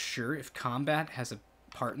I'm not sure if combat has a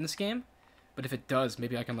part in this game. But if it does,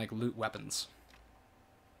 maybe I can, like, loot weapons.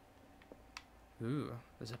 Ooh,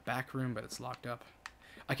 there's a back room, but it's locked up.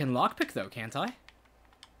 I can lockpick, though, can't I?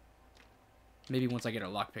 Maybe once I get a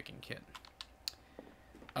lockpicking kit.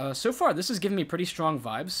 So far, this has given me pretty strong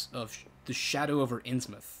vibes of The Shadow over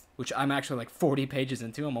Innsmouth, which I'm actually, like, 40 pages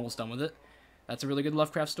into. I'm almost done with it. That's a really good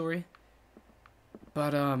Lovecraft story.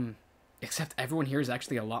 But, except everyone here is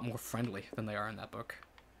actually a lot more friendly than they are in that book.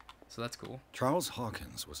 So that's cool. Charles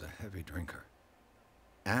Hawkins was a heavy drinker.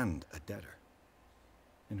 And a debtor.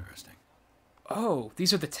 Interesting. Oh,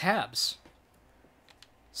 these are the tabs.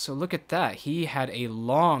 So look at that. He had a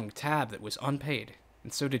long tab that was unpaid.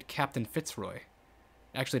 And so did Captain Fitzroy.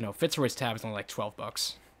 Actually, no. Fitzroy's tab is only like 12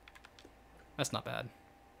 bucks. That's not bad.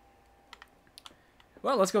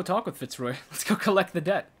 Well, let's go talk with Fitzroy. Let's go collect the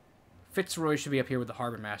debt. Fitzroy should be up here with the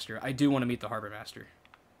Harbor Master. I do want to meet the Harbor Master.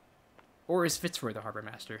 Or is Fitzroy the Harbor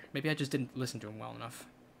Master? Maybe I just didn't listen to him well enough.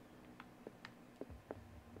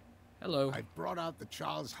 Hello. I brought out the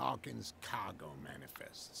Charles Hawkins cargo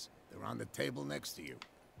manifests. They're on the table next to you.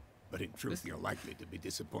 But in truth, you're likely to be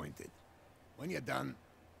disappointed. When you're done,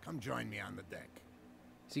 come join me on the deck.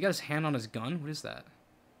 So he got his hand on his gun? What is that?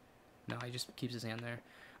 No, he just keeps his hand there.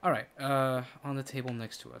 Alright, on the table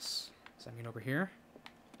next to us. Does that mean over here?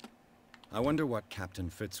 I wonder what Captain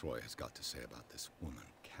Fitzroy has got to say about this woman,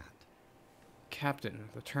 Cat. Captain,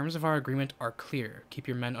 the terms of our agreement are clear. Keep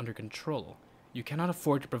your men under control. You cannot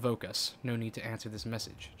afford to provoke us. No need to answer this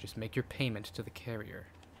message. Just make your payment to the carrier.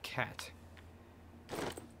 Cat.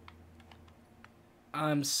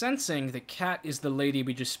 I'm sensing the Cat is the lady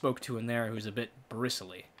we just spoke to in there who's a bit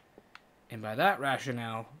bristly. And by that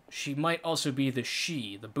rationale, she might also be the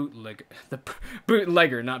bootlegger,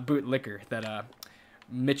 not bootlicker, that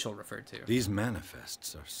Mitchell referred to. These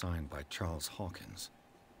manifests are signed by Charles Hawkins.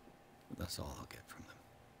 That's all I'll get from them.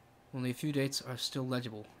 Only a few dates are still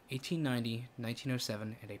legible. 1890,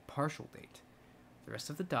 1907, and a partial date. The rest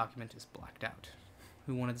of the document is blacked out.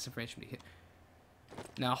 who wanted this information to be hid.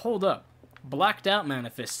 Now, hold up. Blacked out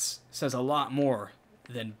manifests says a lot more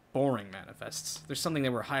than boring manifests. There's something they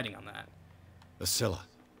were hiding on that. The Scylla.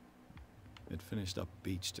 It finished up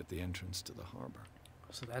beached at the entrance to the harbor.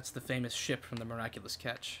 So that's the famous ship from the miraculous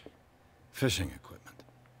catch. Fishing equipment.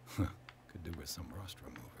 Could do with some rust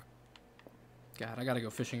remover. God, I gotta go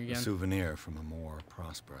fishing again. A souvenir from a more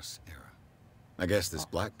prosperous era. I guess this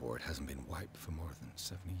blackboard hasn't been wiped for more than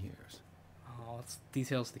 70 years. Oh, it's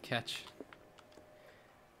details of the catch.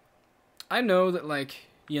 I know that, like,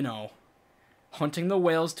 you know, hunting the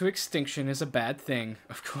whales to extinction is a bad thing,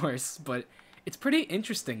 of course, but it's pretty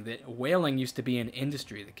interesting that whaling used to be an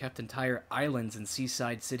industry that kept entire islands and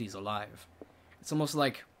seaside cities alive. It's almost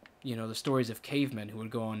like, you know, the stories of cavemen who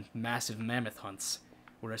would go on massive mammoth hunts,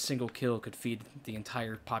 where a single kill could feed the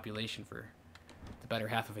entire population for the better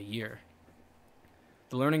half of a year.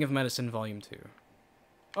 The Learning of Medicine, Volume 2.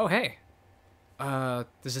 Oh, hey!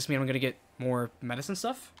 Does this mean I'm gonna get more medicine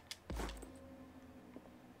stuff?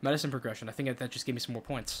 Medicine progression. I think that just gave me some more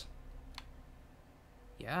points.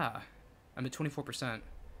 Yeah. I'm at 24%.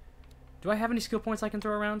 Do I have any skill points I can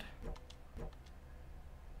throw around?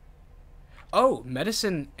 Oh,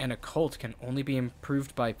 medicine and occult can only be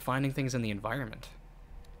improved by finding things in the environment.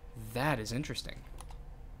 That is interesting.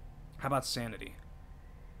 How about sanity?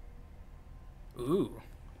 Ooh.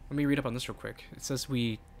 Let me read up on this real quick. It says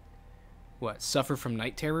we, suffer from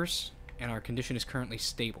night terrors, and our condition is currently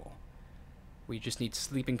stable. We just need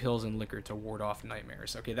sleeping pills and liquor to ward off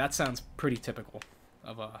nightmares. Okay, that sounds pretty typical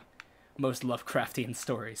of most Lovecraftian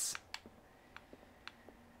stories.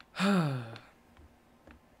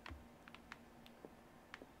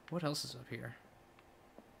 What else is up here?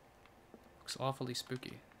 Looks awfully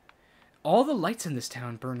spooky. All the lights in this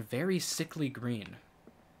town burn very sickly green.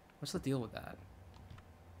 What's the deal with that?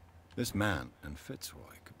 This man and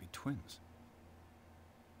Fitzroy could be twins.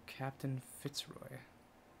 Captain Fitzroy.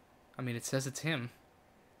 I mean, it says it's him.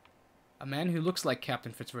 A man who looks like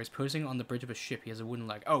Captain Fitzroy is posing on the bridge of a ship. He has a wooden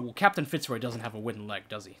leg. Oh, well, Captain Fitzroy doesn't have a wooden leg,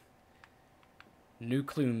 does he? New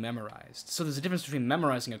clue memorized. So there's a difference between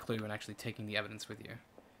memorizing a clue and actually taking the evidence with you.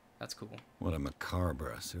 That's cool. What a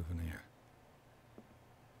macabre souvenir.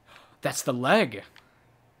 That's the leg!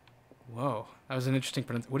 Whoa, that was an interesting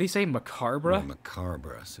pronunciation. What do you say, macabre? What a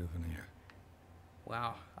macabre souvenir.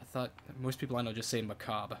 Wow, I thought most people I know just say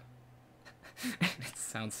macabre. It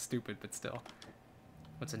sounds stupid, but still.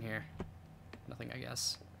 What's in here? Nothing, I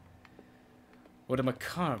guess. What a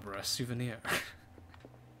macabre souvenir.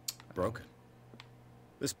 Broken.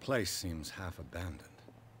 This place seems half abandoned.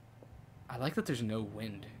 I like that there's no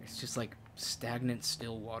wind. It's just like stagnant,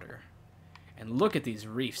 still water. And look at these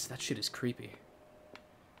reefs. That shit is creepy.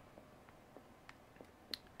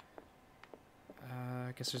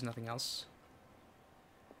 I guess there's nothing else.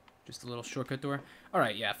 Just a little shortcut door.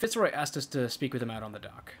 Alright, yeah. Fitzroy asked us to speak with him out on the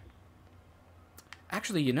dock.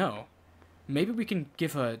 Actually, you know, maybe we can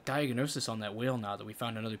give a diagnosis on that whale now that we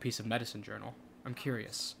found another piece of medicine journal. I'm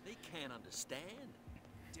curious. They can't understand.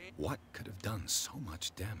 What could have done so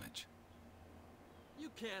much damage? You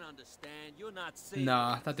can't understand. You're not seeing.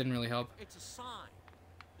 Nah, that didn't really help. It's a sign.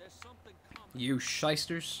 There's something coming. You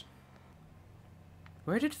shysters.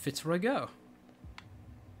 Where did Fitzroy go?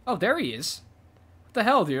 Oh, there he is. What the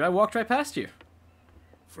hell, dude? I walked right past you.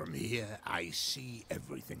 From here, I see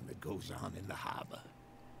everything that goes on in the harbor.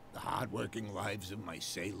 The hard-working lives of my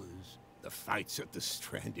sailors, the fights at the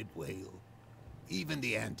stranded whale. Even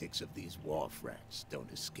the antics of these wharf rats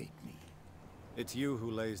don't escape me. It's you who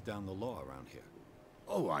lays down the law around here.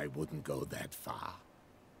 Oh, I wouldn't go that far.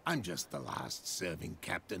 I'm just the last serving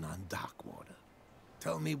captain on Darkwater.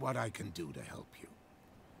 Tell me what I can do to help you.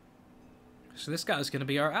 So this guy's gonna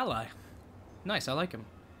be our ally. Nice, I like him.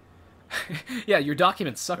 Yeah, your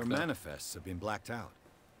documents suck, Your though. manifests have been blacked out.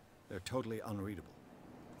 They're totally unreadable.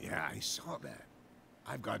 Yeah, I saw that.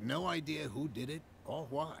 I've got no idea who did it or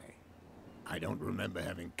why. I don't remember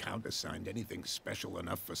having countersigned anything special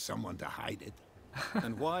enough for someone to hide it.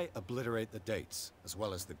 And why obliterate the dates, as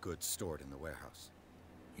well as the goods stored in the warehouse?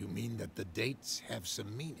 You mean that the dates have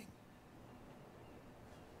some meaning?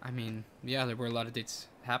 I mean, yeah, there were a lot of dates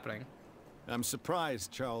happening. I'm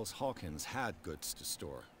surprised Charles Hawkins had goods to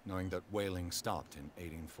store, knowing that whaling stopped in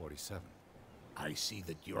 1847. I see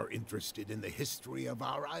that you're interested in the history of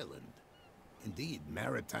our island. Indeed,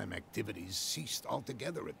 maritime activities ceased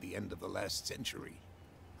altogether at the end of the last century.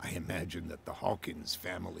 I imagine that the Hawkins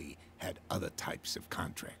family had other types of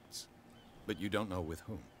contracts. But you don't know with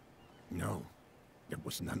whom? No, it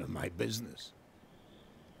was none of my business.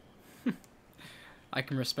 I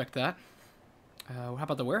can respect that. How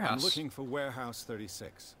about the warehouse? I'm looking for Warehouse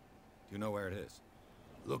 36. Do you know where it is?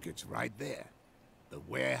 Look, it's right there. The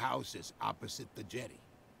warehouse is opposite the jetty.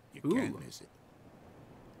 You Ooh. can't miss it.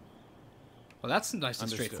 Well, that's nice and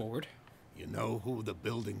Understood. straightforward. You know who the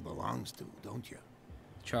building belongs to, don't you?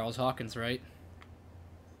 Charles Hawkins, right?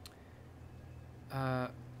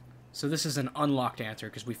 So this is an unlocked answer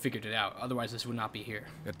because we figured it out. Otherwise, this would not be here.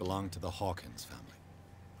 It belonged to the Hawkins family.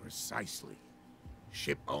 Precisely.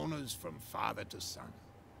 Ship owners from father to son.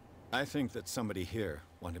 I think that somebody here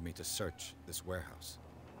wanted me to search this warehouse.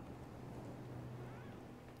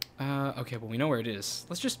 Okay, well, we know where it is.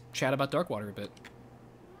 Let's just chat about Darkwater a bit.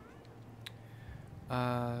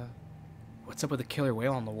 What's up with the killer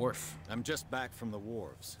whale on the wharf? I'm just back from the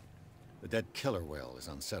wharves. The dead killer whale is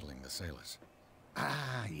unsettling the sailors.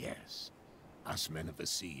 Ah, yes. Us men of the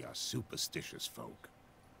sea are superstitious folk.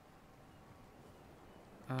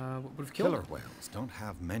 What would have killed Killer him? whales don't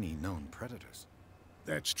have many known predators.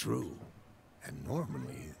 That's true. And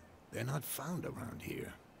normally, they're not found around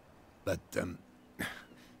here. But,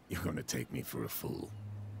 you're gonna take me for a fool.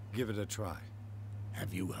 Give it a try.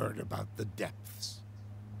 Have you heard about the depths?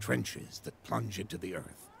 Trenches that plunge into the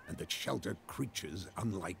earth and that shelter creatures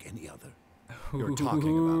unlike any other. You're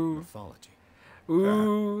talking about mythology.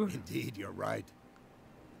 Ooh. Indeed, you're right.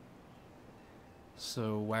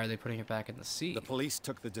 So why are they putting it back in the sea? The police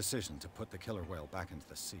took the decision to put the killer whale back into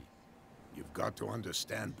the sea. You've got to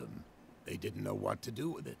understand them. They didn't know what to do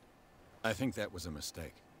with it. I think that was a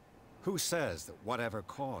mistake. Who says that whatever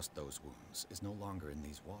caused those wounds is no longer in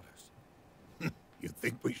these waters? You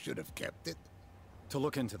think we should have kept it? To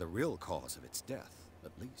look into the real cause of its death,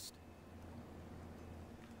 at least.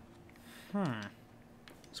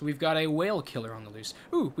 So we've got a whale killer on the loose.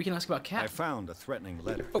 Ooh, we can ask about Cat. I found a threatening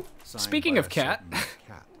letter. Oh, signed speaking by of a Cat. certain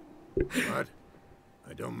Cat. What?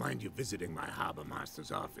 I don't mind you visiting my harbor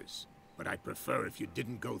master's office, but I'd prefer if you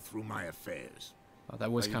didn't go through my affairs. Oh,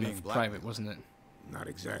 that was Are you kind being of blackmailed? private, wasn't it? Not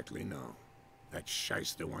exactly, no. That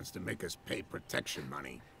shyster wants to make us pay protection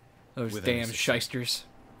money. Those With any damn success. shysters.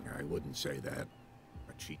 I wouldn't say that,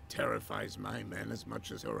 but she terrifies my men as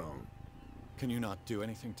much as her own. Can you not do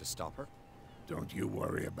anything to stop her? Don't you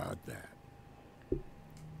worry about that.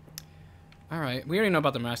 Alright, we already know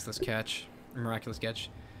about the miraculous catch.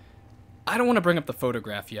 I don't want to bring up the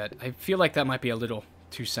photograph yet. I feel like that might be a little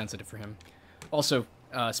too sensitive for him. Also,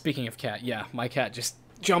 speaking of Cat, yeah, my cat just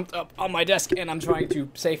jumped up on my desk and I'm trying to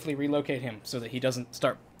safely relocate him so that he doesn't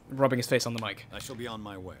start rubbing his face on the mic. I shall be on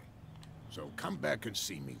my way. So come back and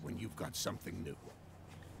see me when you've got something new.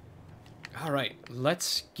 Alright,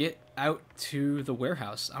 let's get out to the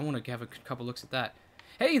warehouse. I want to have a couple looks at that.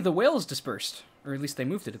 Hey, the whale's dispersed. Or at least they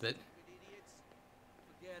moved it a bit. Idiots.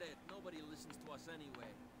 Forget it. Nobody listens to us anyway.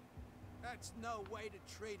 That's no way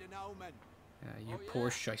to treat an omen. You Oh, poor yeah.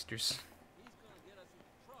 shysters. He's gonna get us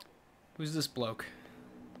in trouble. Who's this bloke?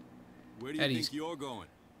 Where do you Eddie's- think you're going?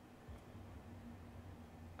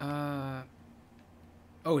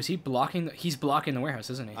 Oh, is he blocking the... He's blocking the warehouse,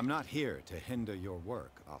 isn't he? I'm not here to hinder your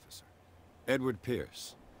work, officer. Edward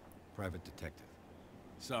Pierce, private detective.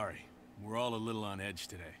 Sorry, we're all a little on edge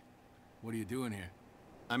today. What are you doing here?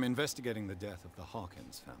 I'm investigating the death of the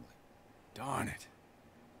Hawkins family. Darn it.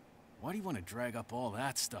 Why do you want to drag up all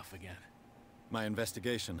that stuff again? My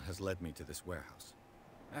investigation has led me to this warehouse.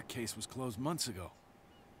 That case was closed months ago.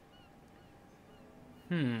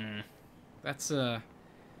 That's,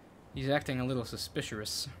 he's acting a little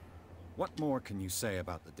suspicious. What more can you say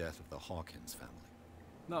about the death of the Hawkins family?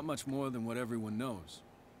 Not much more than what everyone knows.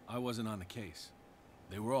 I wasn't on the case.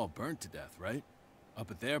 They were all burnt to death, right?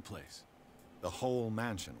 Up at their place. The whole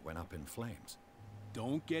mansion went up in flames.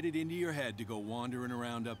 Don't get it into your head to go wandering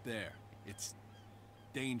around up there. It's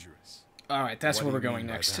dangerous. Alright, that's What where do we're you going mean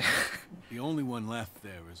by next. that? The only one left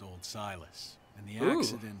there is old Silas, and the Ooh.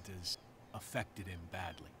 accident has affected him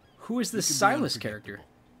badly. Who is this He can be Silas character?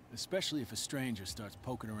 unpredictable, especially if a stranger starts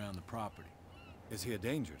poking around the property. Is he a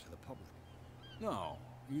danger to the public? No,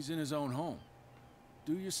 he's in his own home.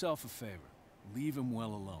 Do yourself a favor. Leave him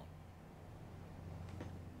well alone.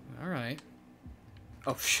 Alright.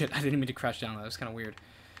 Oh shit, I didn't mean to crash down. That was kind of weird.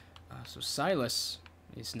 So Silas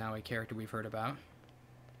is now a character we've heard about.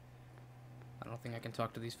 I don't think I can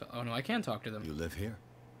talk to these Oh no, I can talk to them. You live here?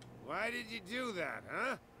 Why did you do that,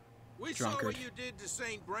 huh? We saw Drunkard. what you did to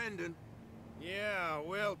St. Brendan. Yeah,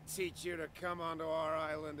 we'll teach you to come onto our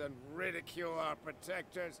island and ridicule our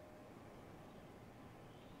protectors.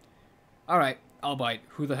 Alright, I'll bite.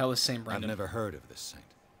 Who the hell is St. I've Brendan? never heard of this saint.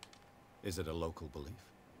 Is it a local belief?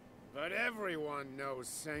 But everyone knows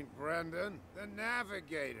St. Brendan, the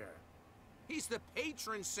navigator. He's the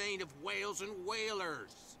patron saint of whales and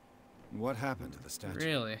whalers. What happened to the statue?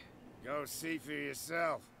 Really? Go see for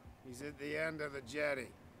yourself. He's at the end of the jetty.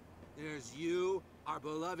 There's you Our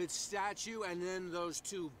beloved statue, and then those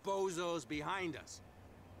two bozos behind us.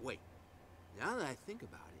 Wait, now that I think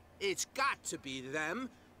about it, it's got to be them.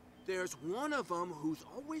 There's one of them who's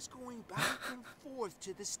always going back and forth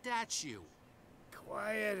to the statue.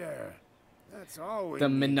 Quieter. That's always The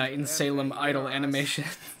Midnight in Salem idol animation.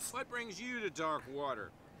 What brings you to Darkwater?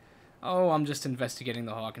 Oh, I'm just investigating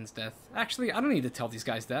the Hawkins death. Actually, I don't need to tell these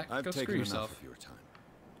guys that. I've Go taken screw yourself. enough of your time.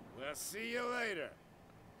 We'll see you later.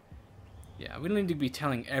 Yeah, we don't need to be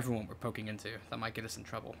telling everyone we're poking into. That might get us in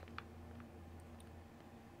trouble.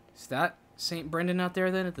 Is that St. Brendan out there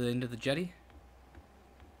then at the end of the jetty?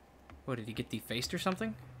 What, did he get defaced or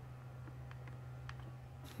something?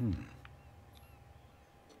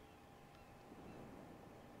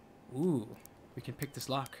 Ooh, we can pick this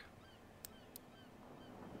lock.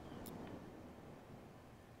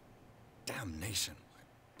 Damnation, I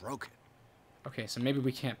broke it. Okay, so maybe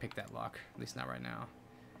we can't pick that lock. At least not right now.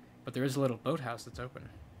 But there is a little boathouse that's open.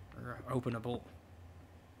 Or openable.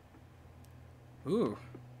 Ooh.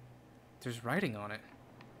 There's writing on it.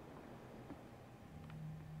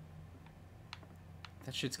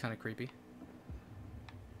 That shit's kind of creepy.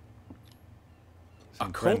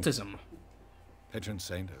 Occultism. Patron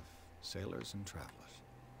saint of sailors and travelers.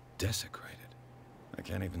 Desecrated. I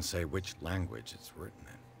can't even say which language it's written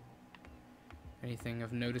in. Anything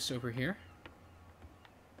of notice over here?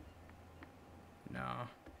 No.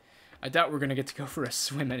 I doubt we're gonna get to go for a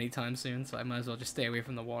swim anytime soon, so I might as well just stay away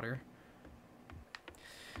from the water.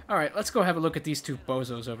 Alright, let's go have a look at these two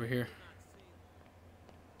bozos over here.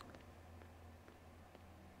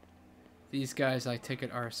 These guys, I take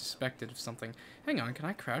it, are suspected of something. Hang on, can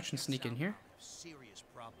I crouch and sneak in here? Serious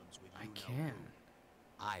problems with I can.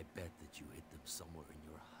 I bet that you hid them somewhere in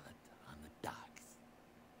your hut on the docks.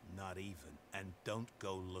 Not even, and don't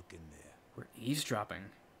go looking there. We're eavesdropping.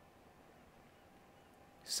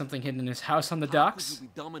 Something hidden in his house on the How docks? could you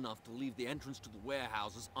be dumb enough to leave the entrance to the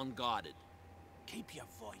warehouses unguarded? Keep your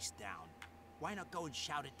voice down. Why not go and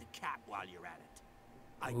shout at the cat while you're at it?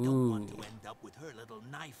 I Ooh. don't want to end up with her little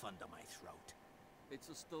knife under my throat. It's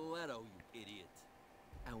a stiletto, you idiot.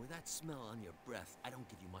 And with that smell on your breath, I don't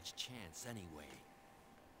give you much chance anyway.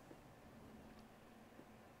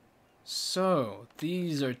 So,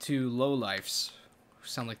 these are two lowlifes who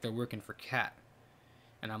sound like they're working for Kat.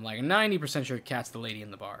 And I'm like 90% sure Kat's the lady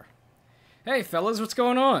in the bar. Hey, fellas, what's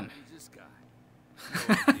going on? Who's this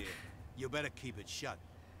guy? You better keep it shut.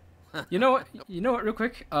 You know what? You know what? Real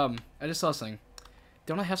quick. I just saw something.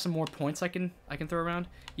 Don't I have some more points I can throw around?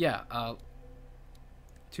 Yeah.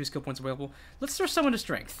 2 skill points available. Let's throw someone to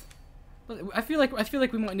strength. I feel like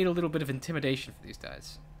we might need a little bit of intimidation for these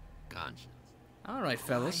guys. Conscience. All right,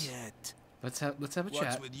 fellas. Quiet. Let's have a chat.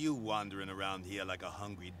 What's with you wandering around here like a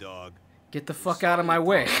hungry dog? Get the fuck out of my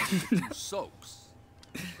way. Soaks.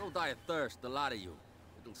 Go die of thirst, the lot of you.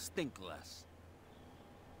 It'll stink less.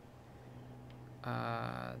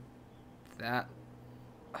 That.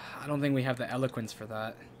 I don't think we have the eloquence for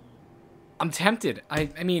that. I'm tempted.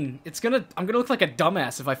 I mean, I'm gonna look like a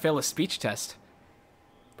dumbass if I fail a speech test.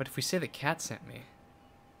 But if we say the cat sent me,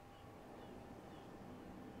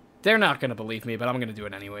 they're not gonna believe me. But I'm gonna do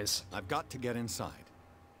it anyways. I've got to get inside.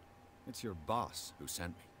 It's your boss who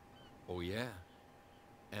sent me. Oh yeah?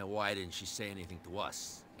 And why didn't she say anything to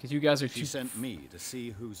us? Because you guys are She sent me to see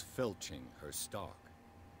who's filching her stock.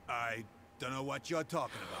 I don't know what you're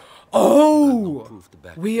talking about. Oh! No proof to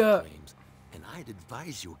back We up your claims, and I'd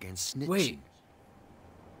advise you against snitching. Wait.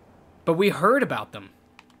 But we heard about them.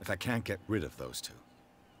 If I can't get rid of those two,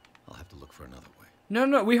 I'll have to look for another way.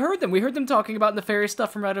 No, we heard them. We heard them talking about nefarious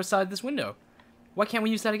stuff from right outside this window. Why can't we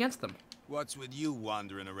use that against them? What's with you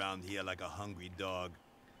wandering around here like a hungry dog?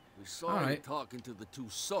 We saw you talking to the two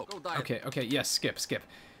soaks. Go die. Okay, yes, skip.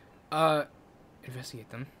 Investigate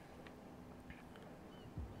them.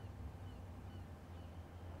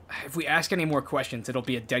 If we ask any more questions, it'll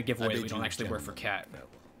be a dead giveaway that we don't actually work for Kat.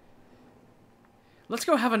 Let's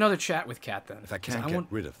go have another chat with Kat then. If I can't get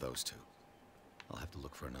rid of those two, I'll have to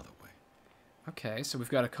look for another way. Okay, so we've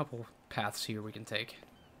got a couple paths here we can take.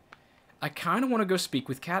 I kind of want to go speak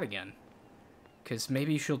with Kat again. Because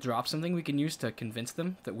maybe she'll drop something we can use to convince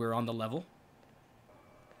them that we're on the level.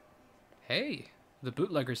 Hey, the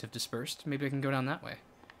bootleggers have dispersed. Maybe I can go down that way.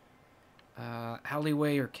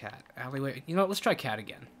 Alleyway or Kat? Alleyway. You know what? Let's try Kat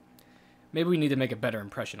again. Maybe we need to make a better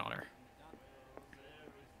impression on her.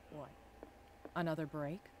 What? Another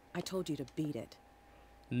break? I told you to beat it.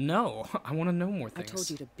 No, I want to know more things. I told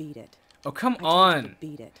you to beat it. Oh, come I on! told you to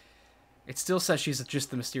beat it. It still says she's just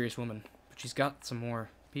the mysterious woman, but she's got some more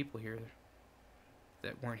people here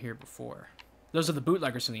that weren't here before. Those are the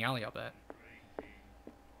bootleggers in the alley, I'll bet.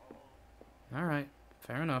 Alright,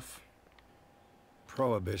 fair enough.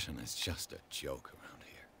 Prohibition is just a joke around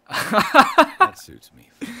here. That suits me.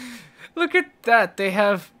 Look at that. They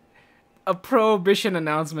have a prohibition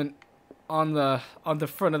announcement on the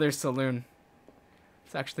front of their saloon.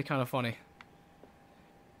 It's actually kind of funny.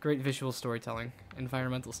 Great visual storytelling,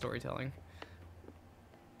 environmental storytelling.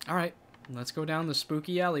 All right, let's go down the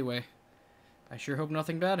spooky alleyway. I sure hope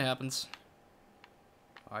nothing bad happens.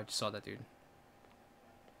 Oh, I just saw that dude.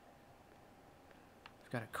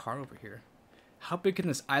 We've got a car over here. How big can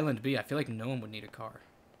this island be? I feel like no one would need a car.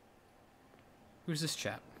 Who's this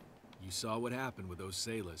chap? You saw what happened with those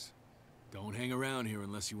sailors. Don't hang around here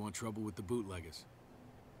unless you want trouble with the bootleggers.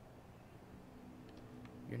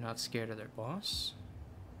 You're not scared of their boss?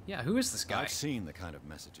 Yeah, who is this guy? I've seen the kind of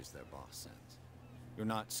messages their boss sends. You're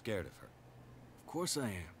not scared of her. Of course I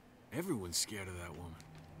am. Everyone's scared of that woman.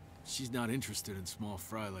 She's not interested in small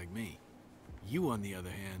fry like me. You, on the other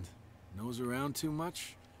hand, nose around too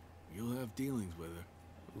much, you'll have dealings with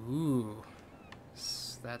her. Ooh.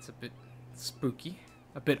 That's a bit spooky.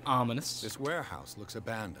 A bit ominous. This warehouse looks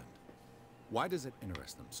abandoned. Why does it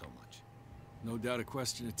interest them so much? No doubt a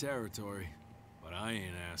question of territory, but I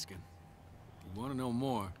ain't asking. If you want to know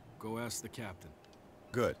more, go ask the captain.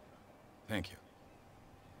 Good. Thank you.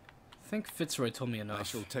 I think Fitzroy told me enough. I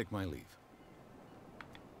shall take my leave.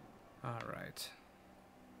 Alright.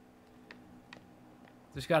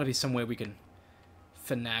 There's got to be some way we can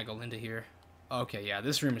finagle into here. Okay, yeah,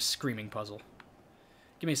 this room is screaming puzzle.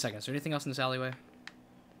 Give me a second. Is there anything else in this alleyway?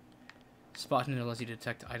 Spotting allows you to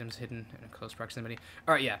detect items hidden in a close proximity.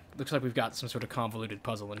 Alright, yeah. Looks like we've got some sort of convoluted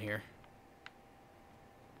puzzle in here.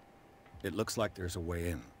 It looks like there's a way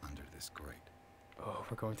in under this grate. Oh,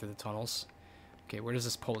 we're going through the tunnels. Okay, where does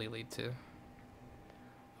this pulley lead to?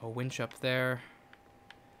 A winch up there.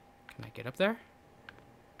 Can I get up there?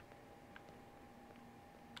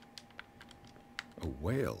 A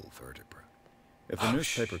whale vertebra. If the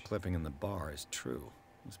newspaper clipping in the bar is true,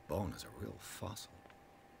 this bone is a real fossil.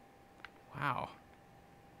 Wow.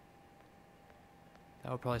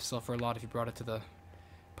 That would probably sell for a lot if you brought it to the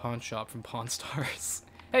pawn shop from Pawn Stars.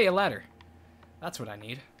 Hey, a ladder. That's what I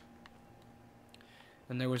need.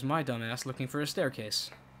 And there was my dumbass looking for a staircase.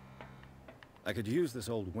 I could use this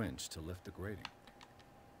old winch to lift the grating.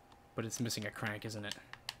 But it's missing a crank, isn't it?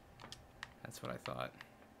 That's what I thought.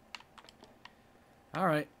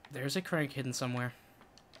 Alright, there's a crank hidden somewhere.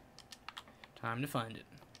 Time to find it.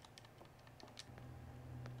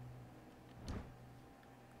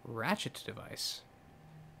 Ratchet device.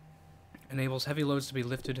 Enables heavy loads to be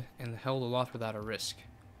lifted and held aloft without a risk.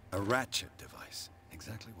 A ratchet device.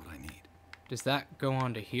 Exactly what I need. Does that go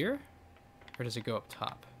onto here? Or does it go up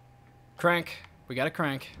top? Crank. We got a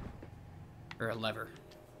crank. Or a lever.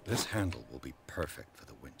 This handle will be perfect for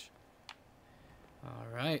the winch.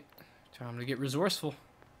 Alright. Time to get resourceful.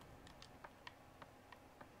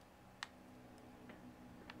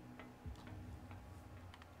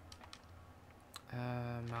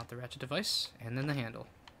 Mount the ratchet device, and then the handle.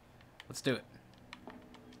 Let's do it.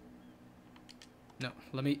 No,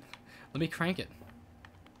 let me crank it.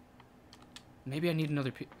 Maybe I need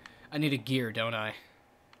another piece. I need a gear, don't I?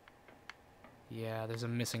 Yeah, there's a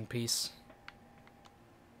missing piece.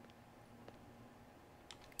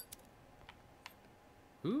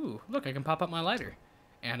 Ooh, look, I can pop up my lighter.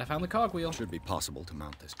 And I found the cogwheel. It should be possible to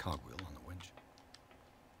mount this cogwheel on the winch.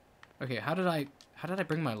 Okay, how did I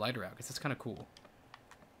bring my lighter out? Because it's kind of cool.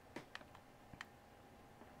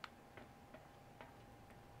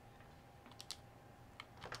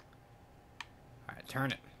 Alright,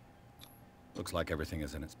 turn it. Looks like everything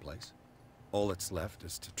is in its place. All that's left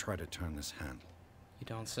is to try to turn this handle. You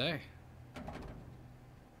don't say.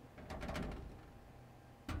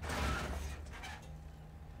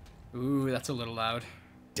 Ooh, that's a little loud.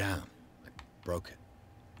 Damn, I broke it.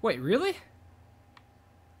 Wait, really?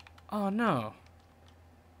 Oh no.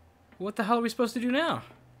 What the hell are we supposed to do now?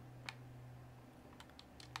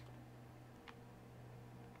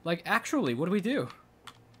 Like, actually, what do we do?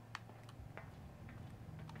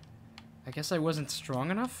 I guess I wasn't strong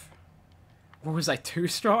enough? Or was I too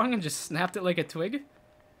strong and just snapped it like a twig?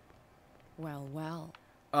 Well, well.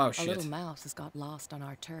 Oh, shit. A little mouse has got lost on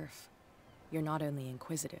our turf. You're not only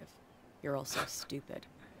inquisitive, you're also stupid.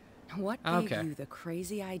 What gave you the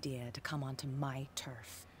crazy idea to come onto my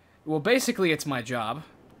turf? Well, basically, it's my job.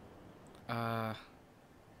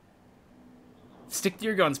 Stick to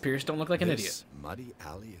your guns, Pierce. Don't look like an idiot. This muddy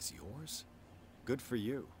alley is yours? Good for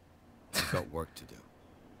you. You've got work to do.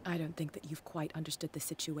 I don't think that you've quite understood the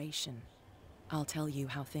situation. I'll tell you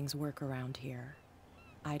how things work around here.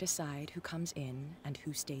 I decide who comes in and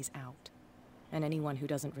who stays out. And anyone who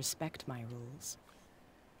doesn't respect my rules,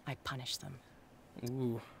 I punish them.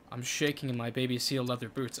 Ooh. I'm shaking in my baby seal leather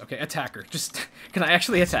boots. Okay, attack her. Just, can I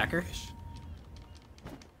actually attack her?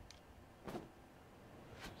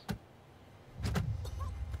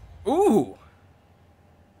 Ooh!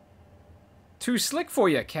 Too slick for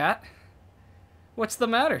you, cat. What's the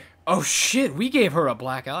matter? Oh shit, we gave her a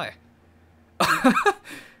black eye.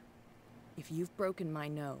 If you've broken my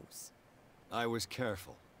nose... I was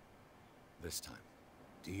careful. This time.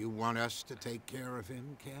 Do you want us to take care of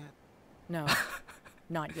him, Cat? No,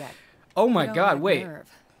 not yet. Oh my god, wait.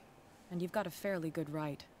 Nerve. And you've got a fairly good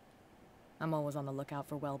right. I'm always on the lookout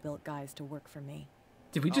for well-built guys to work for me.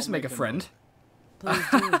 Did we just make a friend? Please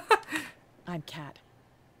do. I'm Cat.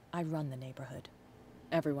 I run the neighborhood.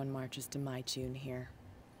 Everyone marches to my tune here.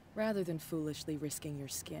 Rather than foolishly risking your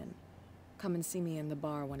skin, come and see me in the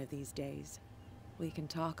bar one of these days. We can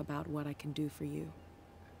talk about what I can do for you,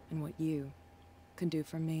 and what you can do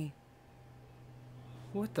for me.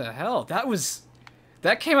 What the hell?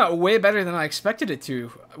 That came out way better than I expected it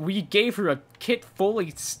to. We gave her a Kit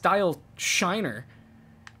Foley style shiner,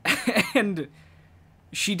 and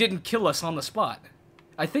she didn't kill us on the spot.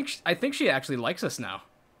 I think she actually likes us now.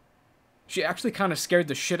 She actually kind of scared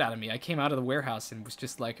the shit out of me. I came out of the warehouse and was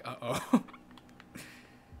just like, uh-oh.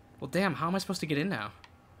 Well, damn, how am I supposed to get in now?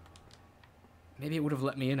 Maybe it would have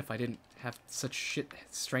let me in if I didn't have such shit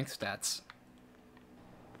strength stats.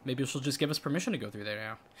 Maybe she'll just give us permission to go through there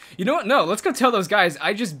now. You know what? No, let's go tell those guys,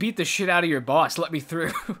 I just beat the shit out of your boss. Let me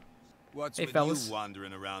through. What's hey, with fellas? you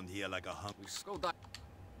wandering around here like a hungry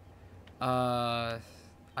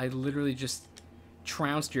I literally just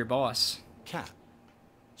trounced your boss. Cat.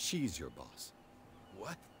 She's your boss.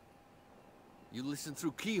 What? You listen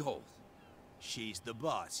through keyholes. She's the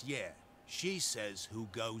boss, yeah. She says who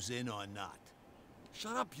goes in or not.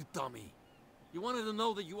 Shut up, you dummy. You wanted to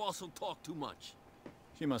know that you also talk too much.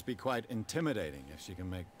 She must be quite intimidating if she can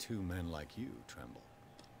make two men like you tremble.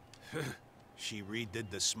 She redid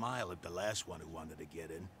the smile at the last one who wanted to get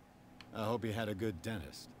in. I hope he had a good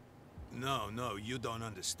dentist. No, you don't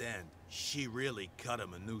understand. She really cut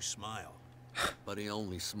him a new smile. But he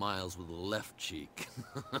only smiles with the left cheek.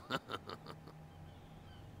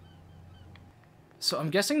 So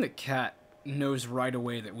I'm guessing the cat knows right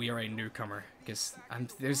away that we are a newcomer, because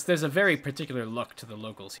there's a very particular look to the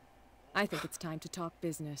locals. I think it's time to talk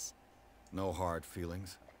business. No hard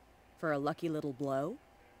feelings? For a lucky little blow?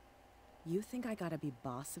 You think I gotta be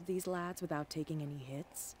boss of these lads without taking any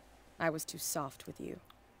hits? I was too soft with you.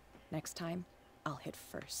 Next time, I'll hit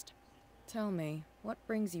first. Tell me, what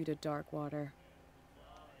brings you to Darkwater?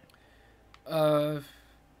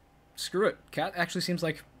 Screw it. Cat actually seems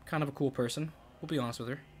like kind of a cool person. We'll be honest with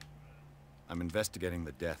her. I'm investigating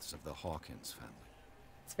the deaths of the Hawkins family.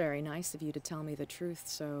 It's very nice of you to tell me the truth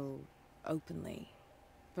so openly,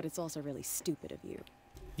 but it's also really stupid of you.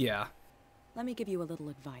 Yeah. Let me give you a little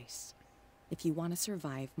advice. If you want to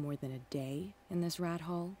survive more than a day in this rat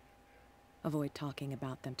hole, avoid talking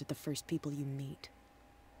about them to the first people you meet.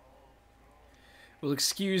 Well,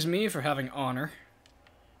 excuse me for having honor.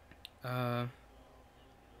 Well,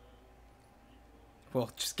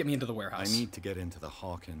 just get me into the warehouse. I need to get into the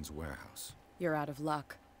Hawkins warehouse. You're out of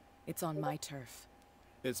luck. It's on my turf.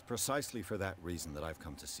 It's precisely for that reason that I've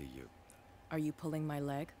come to see you. Are you pulling my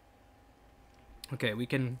leg? Okay, we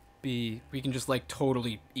can just like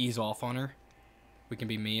totally ease off on her. We can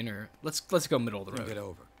be mean, or let's go middle of the road. Think it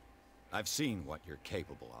over. I've seen what you're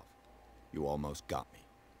capable of. You almost got me.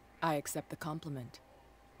 I accept the compliment.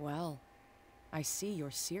 Well, I see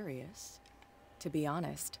you're serious. To be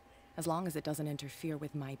honest, as long as it doesn't interfere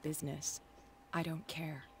with my business, I don't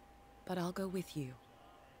care. But I'll go with you,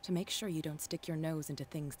 to make sure you don't stick your nose into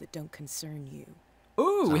things that don't concern you.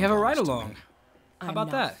 Ooh, we have a ride-along. How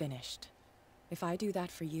about that? I'm not finished. If I do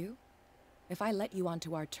that for you, if I let you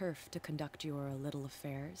onto our turf to conduct your little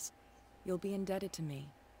affairs, you'll be indebted to me.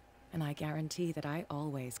 And I guarantee that I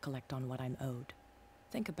always collect on what I'm owed.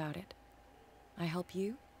 Think about it. I help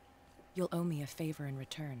you, you'll owe me a favor in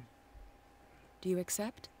return. Do you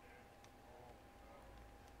accept?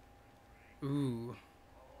 Ooh.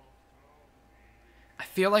 I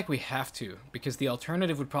feel like we have to, because the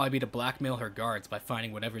alternative would probably be to blackmail her guards by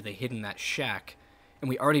finding whatever they hid in that shack, and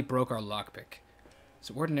we already broke our lockpick.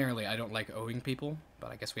 So ordinarily, I don't like owing people,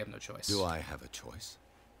 but I guess we have no choice. Do I have a choice?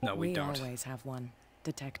 No, we don't. We always have one,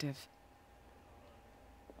 Detective.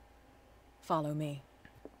 Follow me.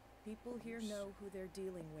 People here know who they're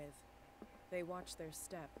dealing with. They watch their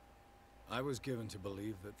step. I was given to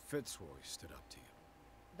believe that Fitzroy stood up to you.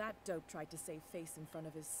 That dope tried to save face in front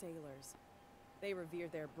of his sailors. They revere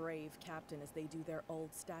their brave captain as they do their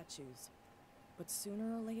old statues. But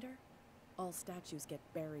sooner or later, all statues get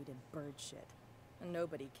buried in bird shit, and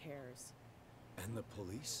nobody cares. And the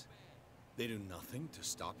police? They do nothing to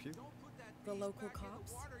stop you? The local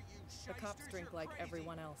cops? The cops drink like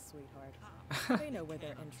everyone else, sweetheart. They know where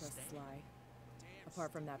their interests lie.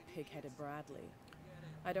 Apart from that pig-headed Bradley.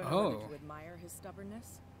 I don't know whether to admire his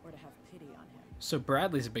stubbornness or to have pity on him. So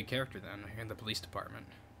Bradley's a big character then in the police department.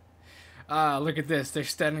 Ah, look at this. They're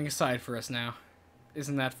standing aside for us now.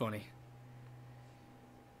 Isn't that funny?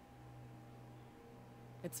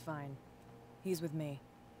 It's fine. He's with me.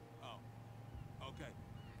 Oh, okay.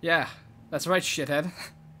 Yeah, that's right, shithead.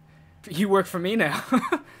 You work for me now.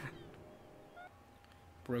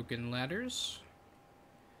 Broken ladders.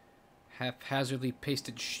 Haphazardly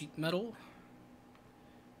pasted sheet metal.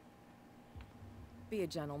 Be a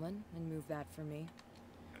gentleman and move that for me.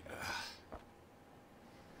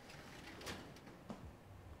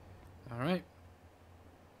 Alright.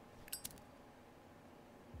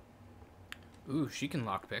 Ooh, she can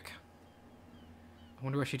lockpick. I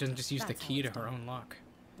wonder why she doesn't just use the key to her own lock.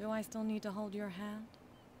 Do I still need to hold your hand?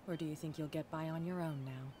 Or do you think you'll get by on your own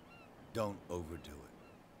now? Don't overdo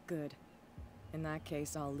it. Good. In that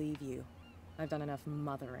case, I'll leave you. I've done enough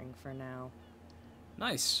mothering for now.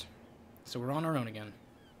 Nice. So we're on our own again.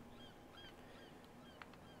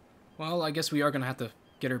 Well, I guess we are gonna have to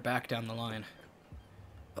get her back down the line.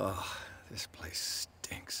 Ugh, this place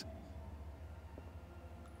stinks.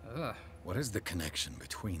 Ugh. What is the connection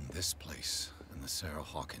between this place and the Sarah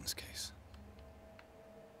Hawkins case?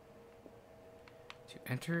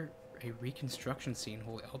 To enter a reconstruction scene,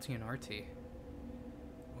 hold LT and RT.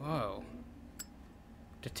 Whoa.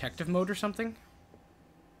 Detective mode or something?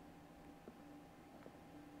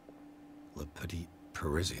 Le Petit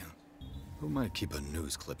Parisien. Who might keep a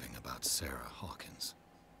news clipping about Sarah Hawkins?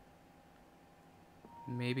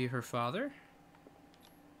 Maybe her father?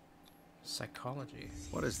 Psychology.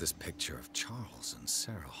 What is this picture of Charles and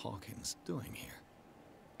Sarah Hawkins doing here?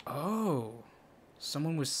 Oh.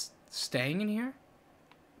 Someone was staying in here?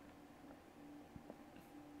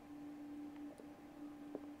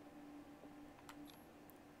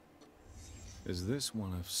 Is this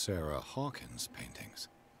one of Sarah Hawkins' paintings?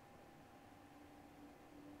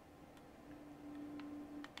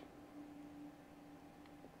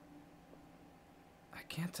 I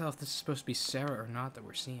can't tell if this is supposed to be Sarah or not that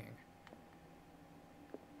we're seeing.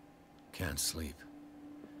 Can't sleep.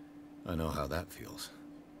 I know how that feels.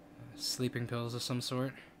 Sleeping pills of some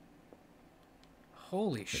sort.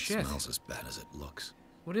 Holy shit. It smells as bad as it looks.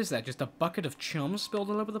 What is that? Just a bucket of chum spilled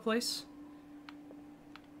all over the place?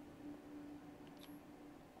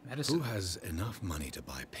 Medicine. Who has enough money to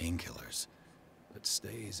buy painkillers, but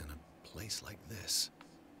stays in a place like this?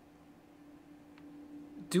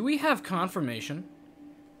 Do we have confirmation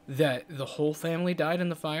that the whole family died in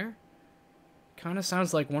the fire? Kind of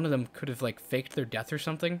sounds like one of them could have, like, faked their death or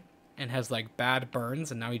something and has, like, bad burns,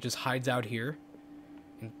 and now he just hides out here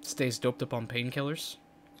and stays doped up on painkillers.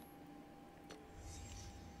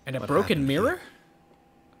 And a broken mirror?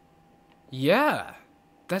 Yeah.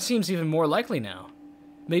 That seems even more likely now.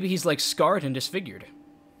 Maybe he's, like, scarred and disfigured.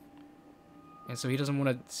 And so he doesn't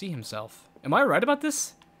want to see himself. Am I right about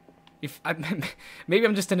this? Maybe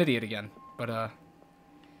I'm just an idiot again. But, I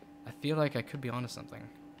feel like I could be onto something.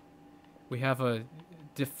 We have a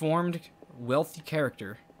deformed, wealthy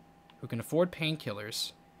character who can afford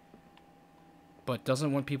painkillers, but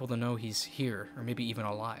doesn't want people to know he's here, or maybe even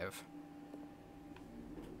alive.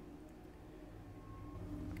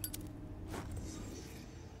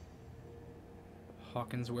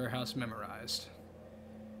 Hawkins warehouse memorized.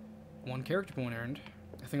 1 character point earned.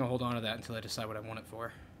 I think I'll hold on to that until I decide what I want it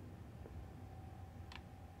for.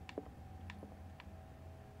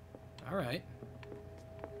 Alright.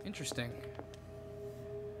 Interesting.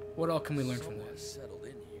 What all can we learn from this? Settled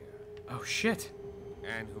in here. Oh shit.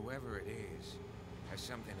 And whoever it is has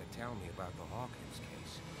something to tell me about the Hawkins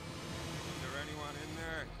case. Is there anyone in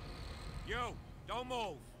there? You! Don't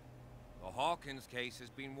move! The Hawkins case has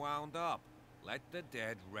been wound up. Let the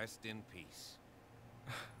dead rest in peace.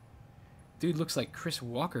 Dude looks like Chris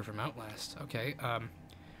Walker from Outlast. Okay,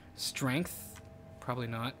 strength? Probably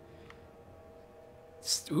not.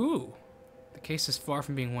 Ooh! The case is far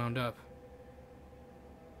from being wound up.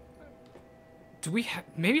 Do we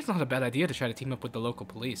maybe it's not a bad idea to try to team up with the local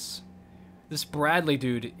police. This Bradley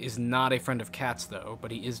dude is not a friend of Kat's, though,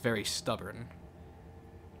 but he is very stubborn.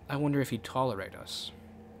 I wonder if he'd tolerate us.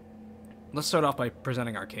 Let's start off by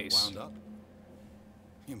presenting our case. Wound up?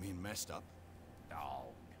 You mean messed up? No.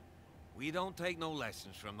 We don't take no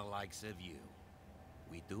lessons from the likes of you.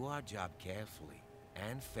 We do our job carefully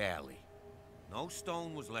and fairly. No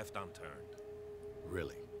stone was left unturned.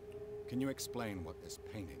 Really? Can you explain what this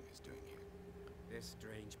painting is doing here? This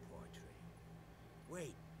strange portrait.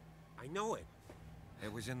 Wait, I know it.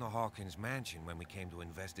 It was in the Hawkins mansion when we came to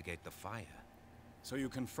investigate the fire. So you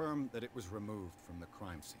confirm that it was removed from the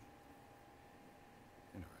crime scene?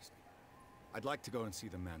 Interesting. I'd like to go and see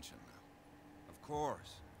the mansion now. Of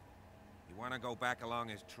course. You want to go back along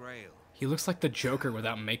his trail? He looks like the Joker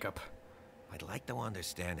without makeup. I'd like to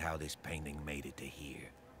understand how this painting made it to here.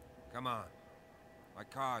 Come on. My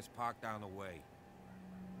car's parked down the way.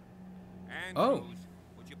 Andrews,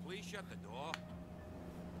 would you please shut the door?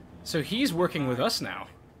 So he's working with us now.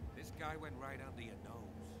 This guy went right under your nose.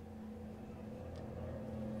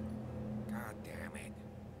 God damn it.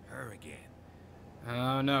 Her again.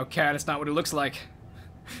 Oh no, Cat, it's not what it looks like.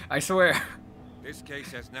 I swear. This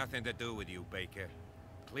case has nothing to do with you, Baker.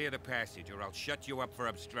 Clear the passage or I'll shut you up for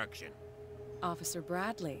obstruction. Officer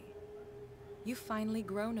Bradley, you've finally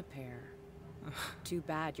grown a pair. Too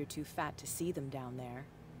bad you're too fat to see them down there.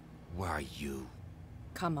 Why you?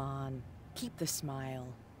 Come on, keep the smile.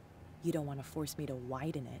 You don't want to force me to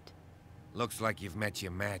widen it. Looks like you've met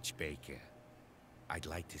your match, Baker. I'd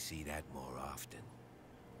like to see that more often.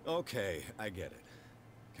 Okay, I get it.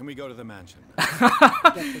 Can we go to the mansion?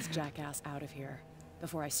 Get this jackass out of here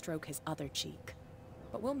before I stroke his other cheek.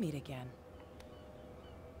 But we'll meet again.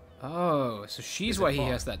 Oh, so she's why he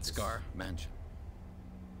has that scar. Mansion.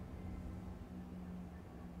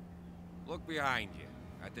 Look behind you,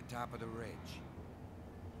 at the top of the ridge.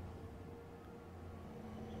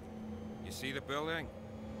 You see the building?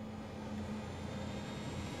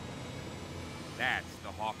 That's the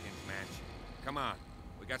Hawkins mansion. Come on,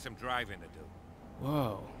 we got some driving to do.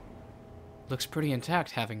 Whoa. Looks pretty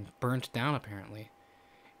intact, having burnt down, apparently.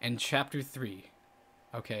 And Chapter 3.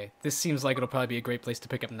 Okay, this seems like it'll probably be a great place to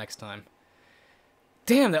pick up next time.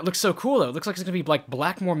 Damn, that looks so cool, though. It looks like it's going to be like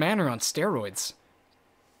Blackmore Manor on steroids.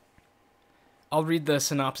 I'll read the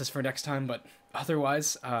synopsis for next time, but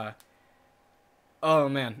otherwise, oh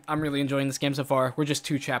man, I'm really enjoying this game so far. We're just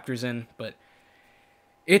 2 chapters in, but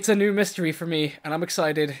it's a new mystery for me, and I'm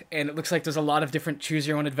excited, and it looks like there's a lot of different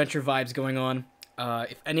choose-your-own-adventure vibes going on.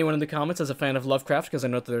 If anyone in the comments is a fan of Lovecraft, because I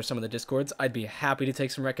know that there's some of the Discords, I'd be happy to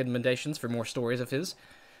take some recommendations for more stories of his.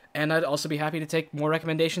 And I'd also be happy to take more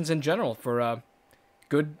recommendations in general for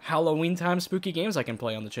good Halloween-time spooky games I can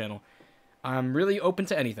play on the channel. I'm really open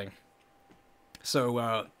to anything.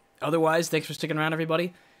 So, otherwise, thanks for sticking around,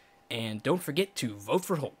 everybody. And don't forget to vote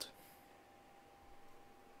for Holt.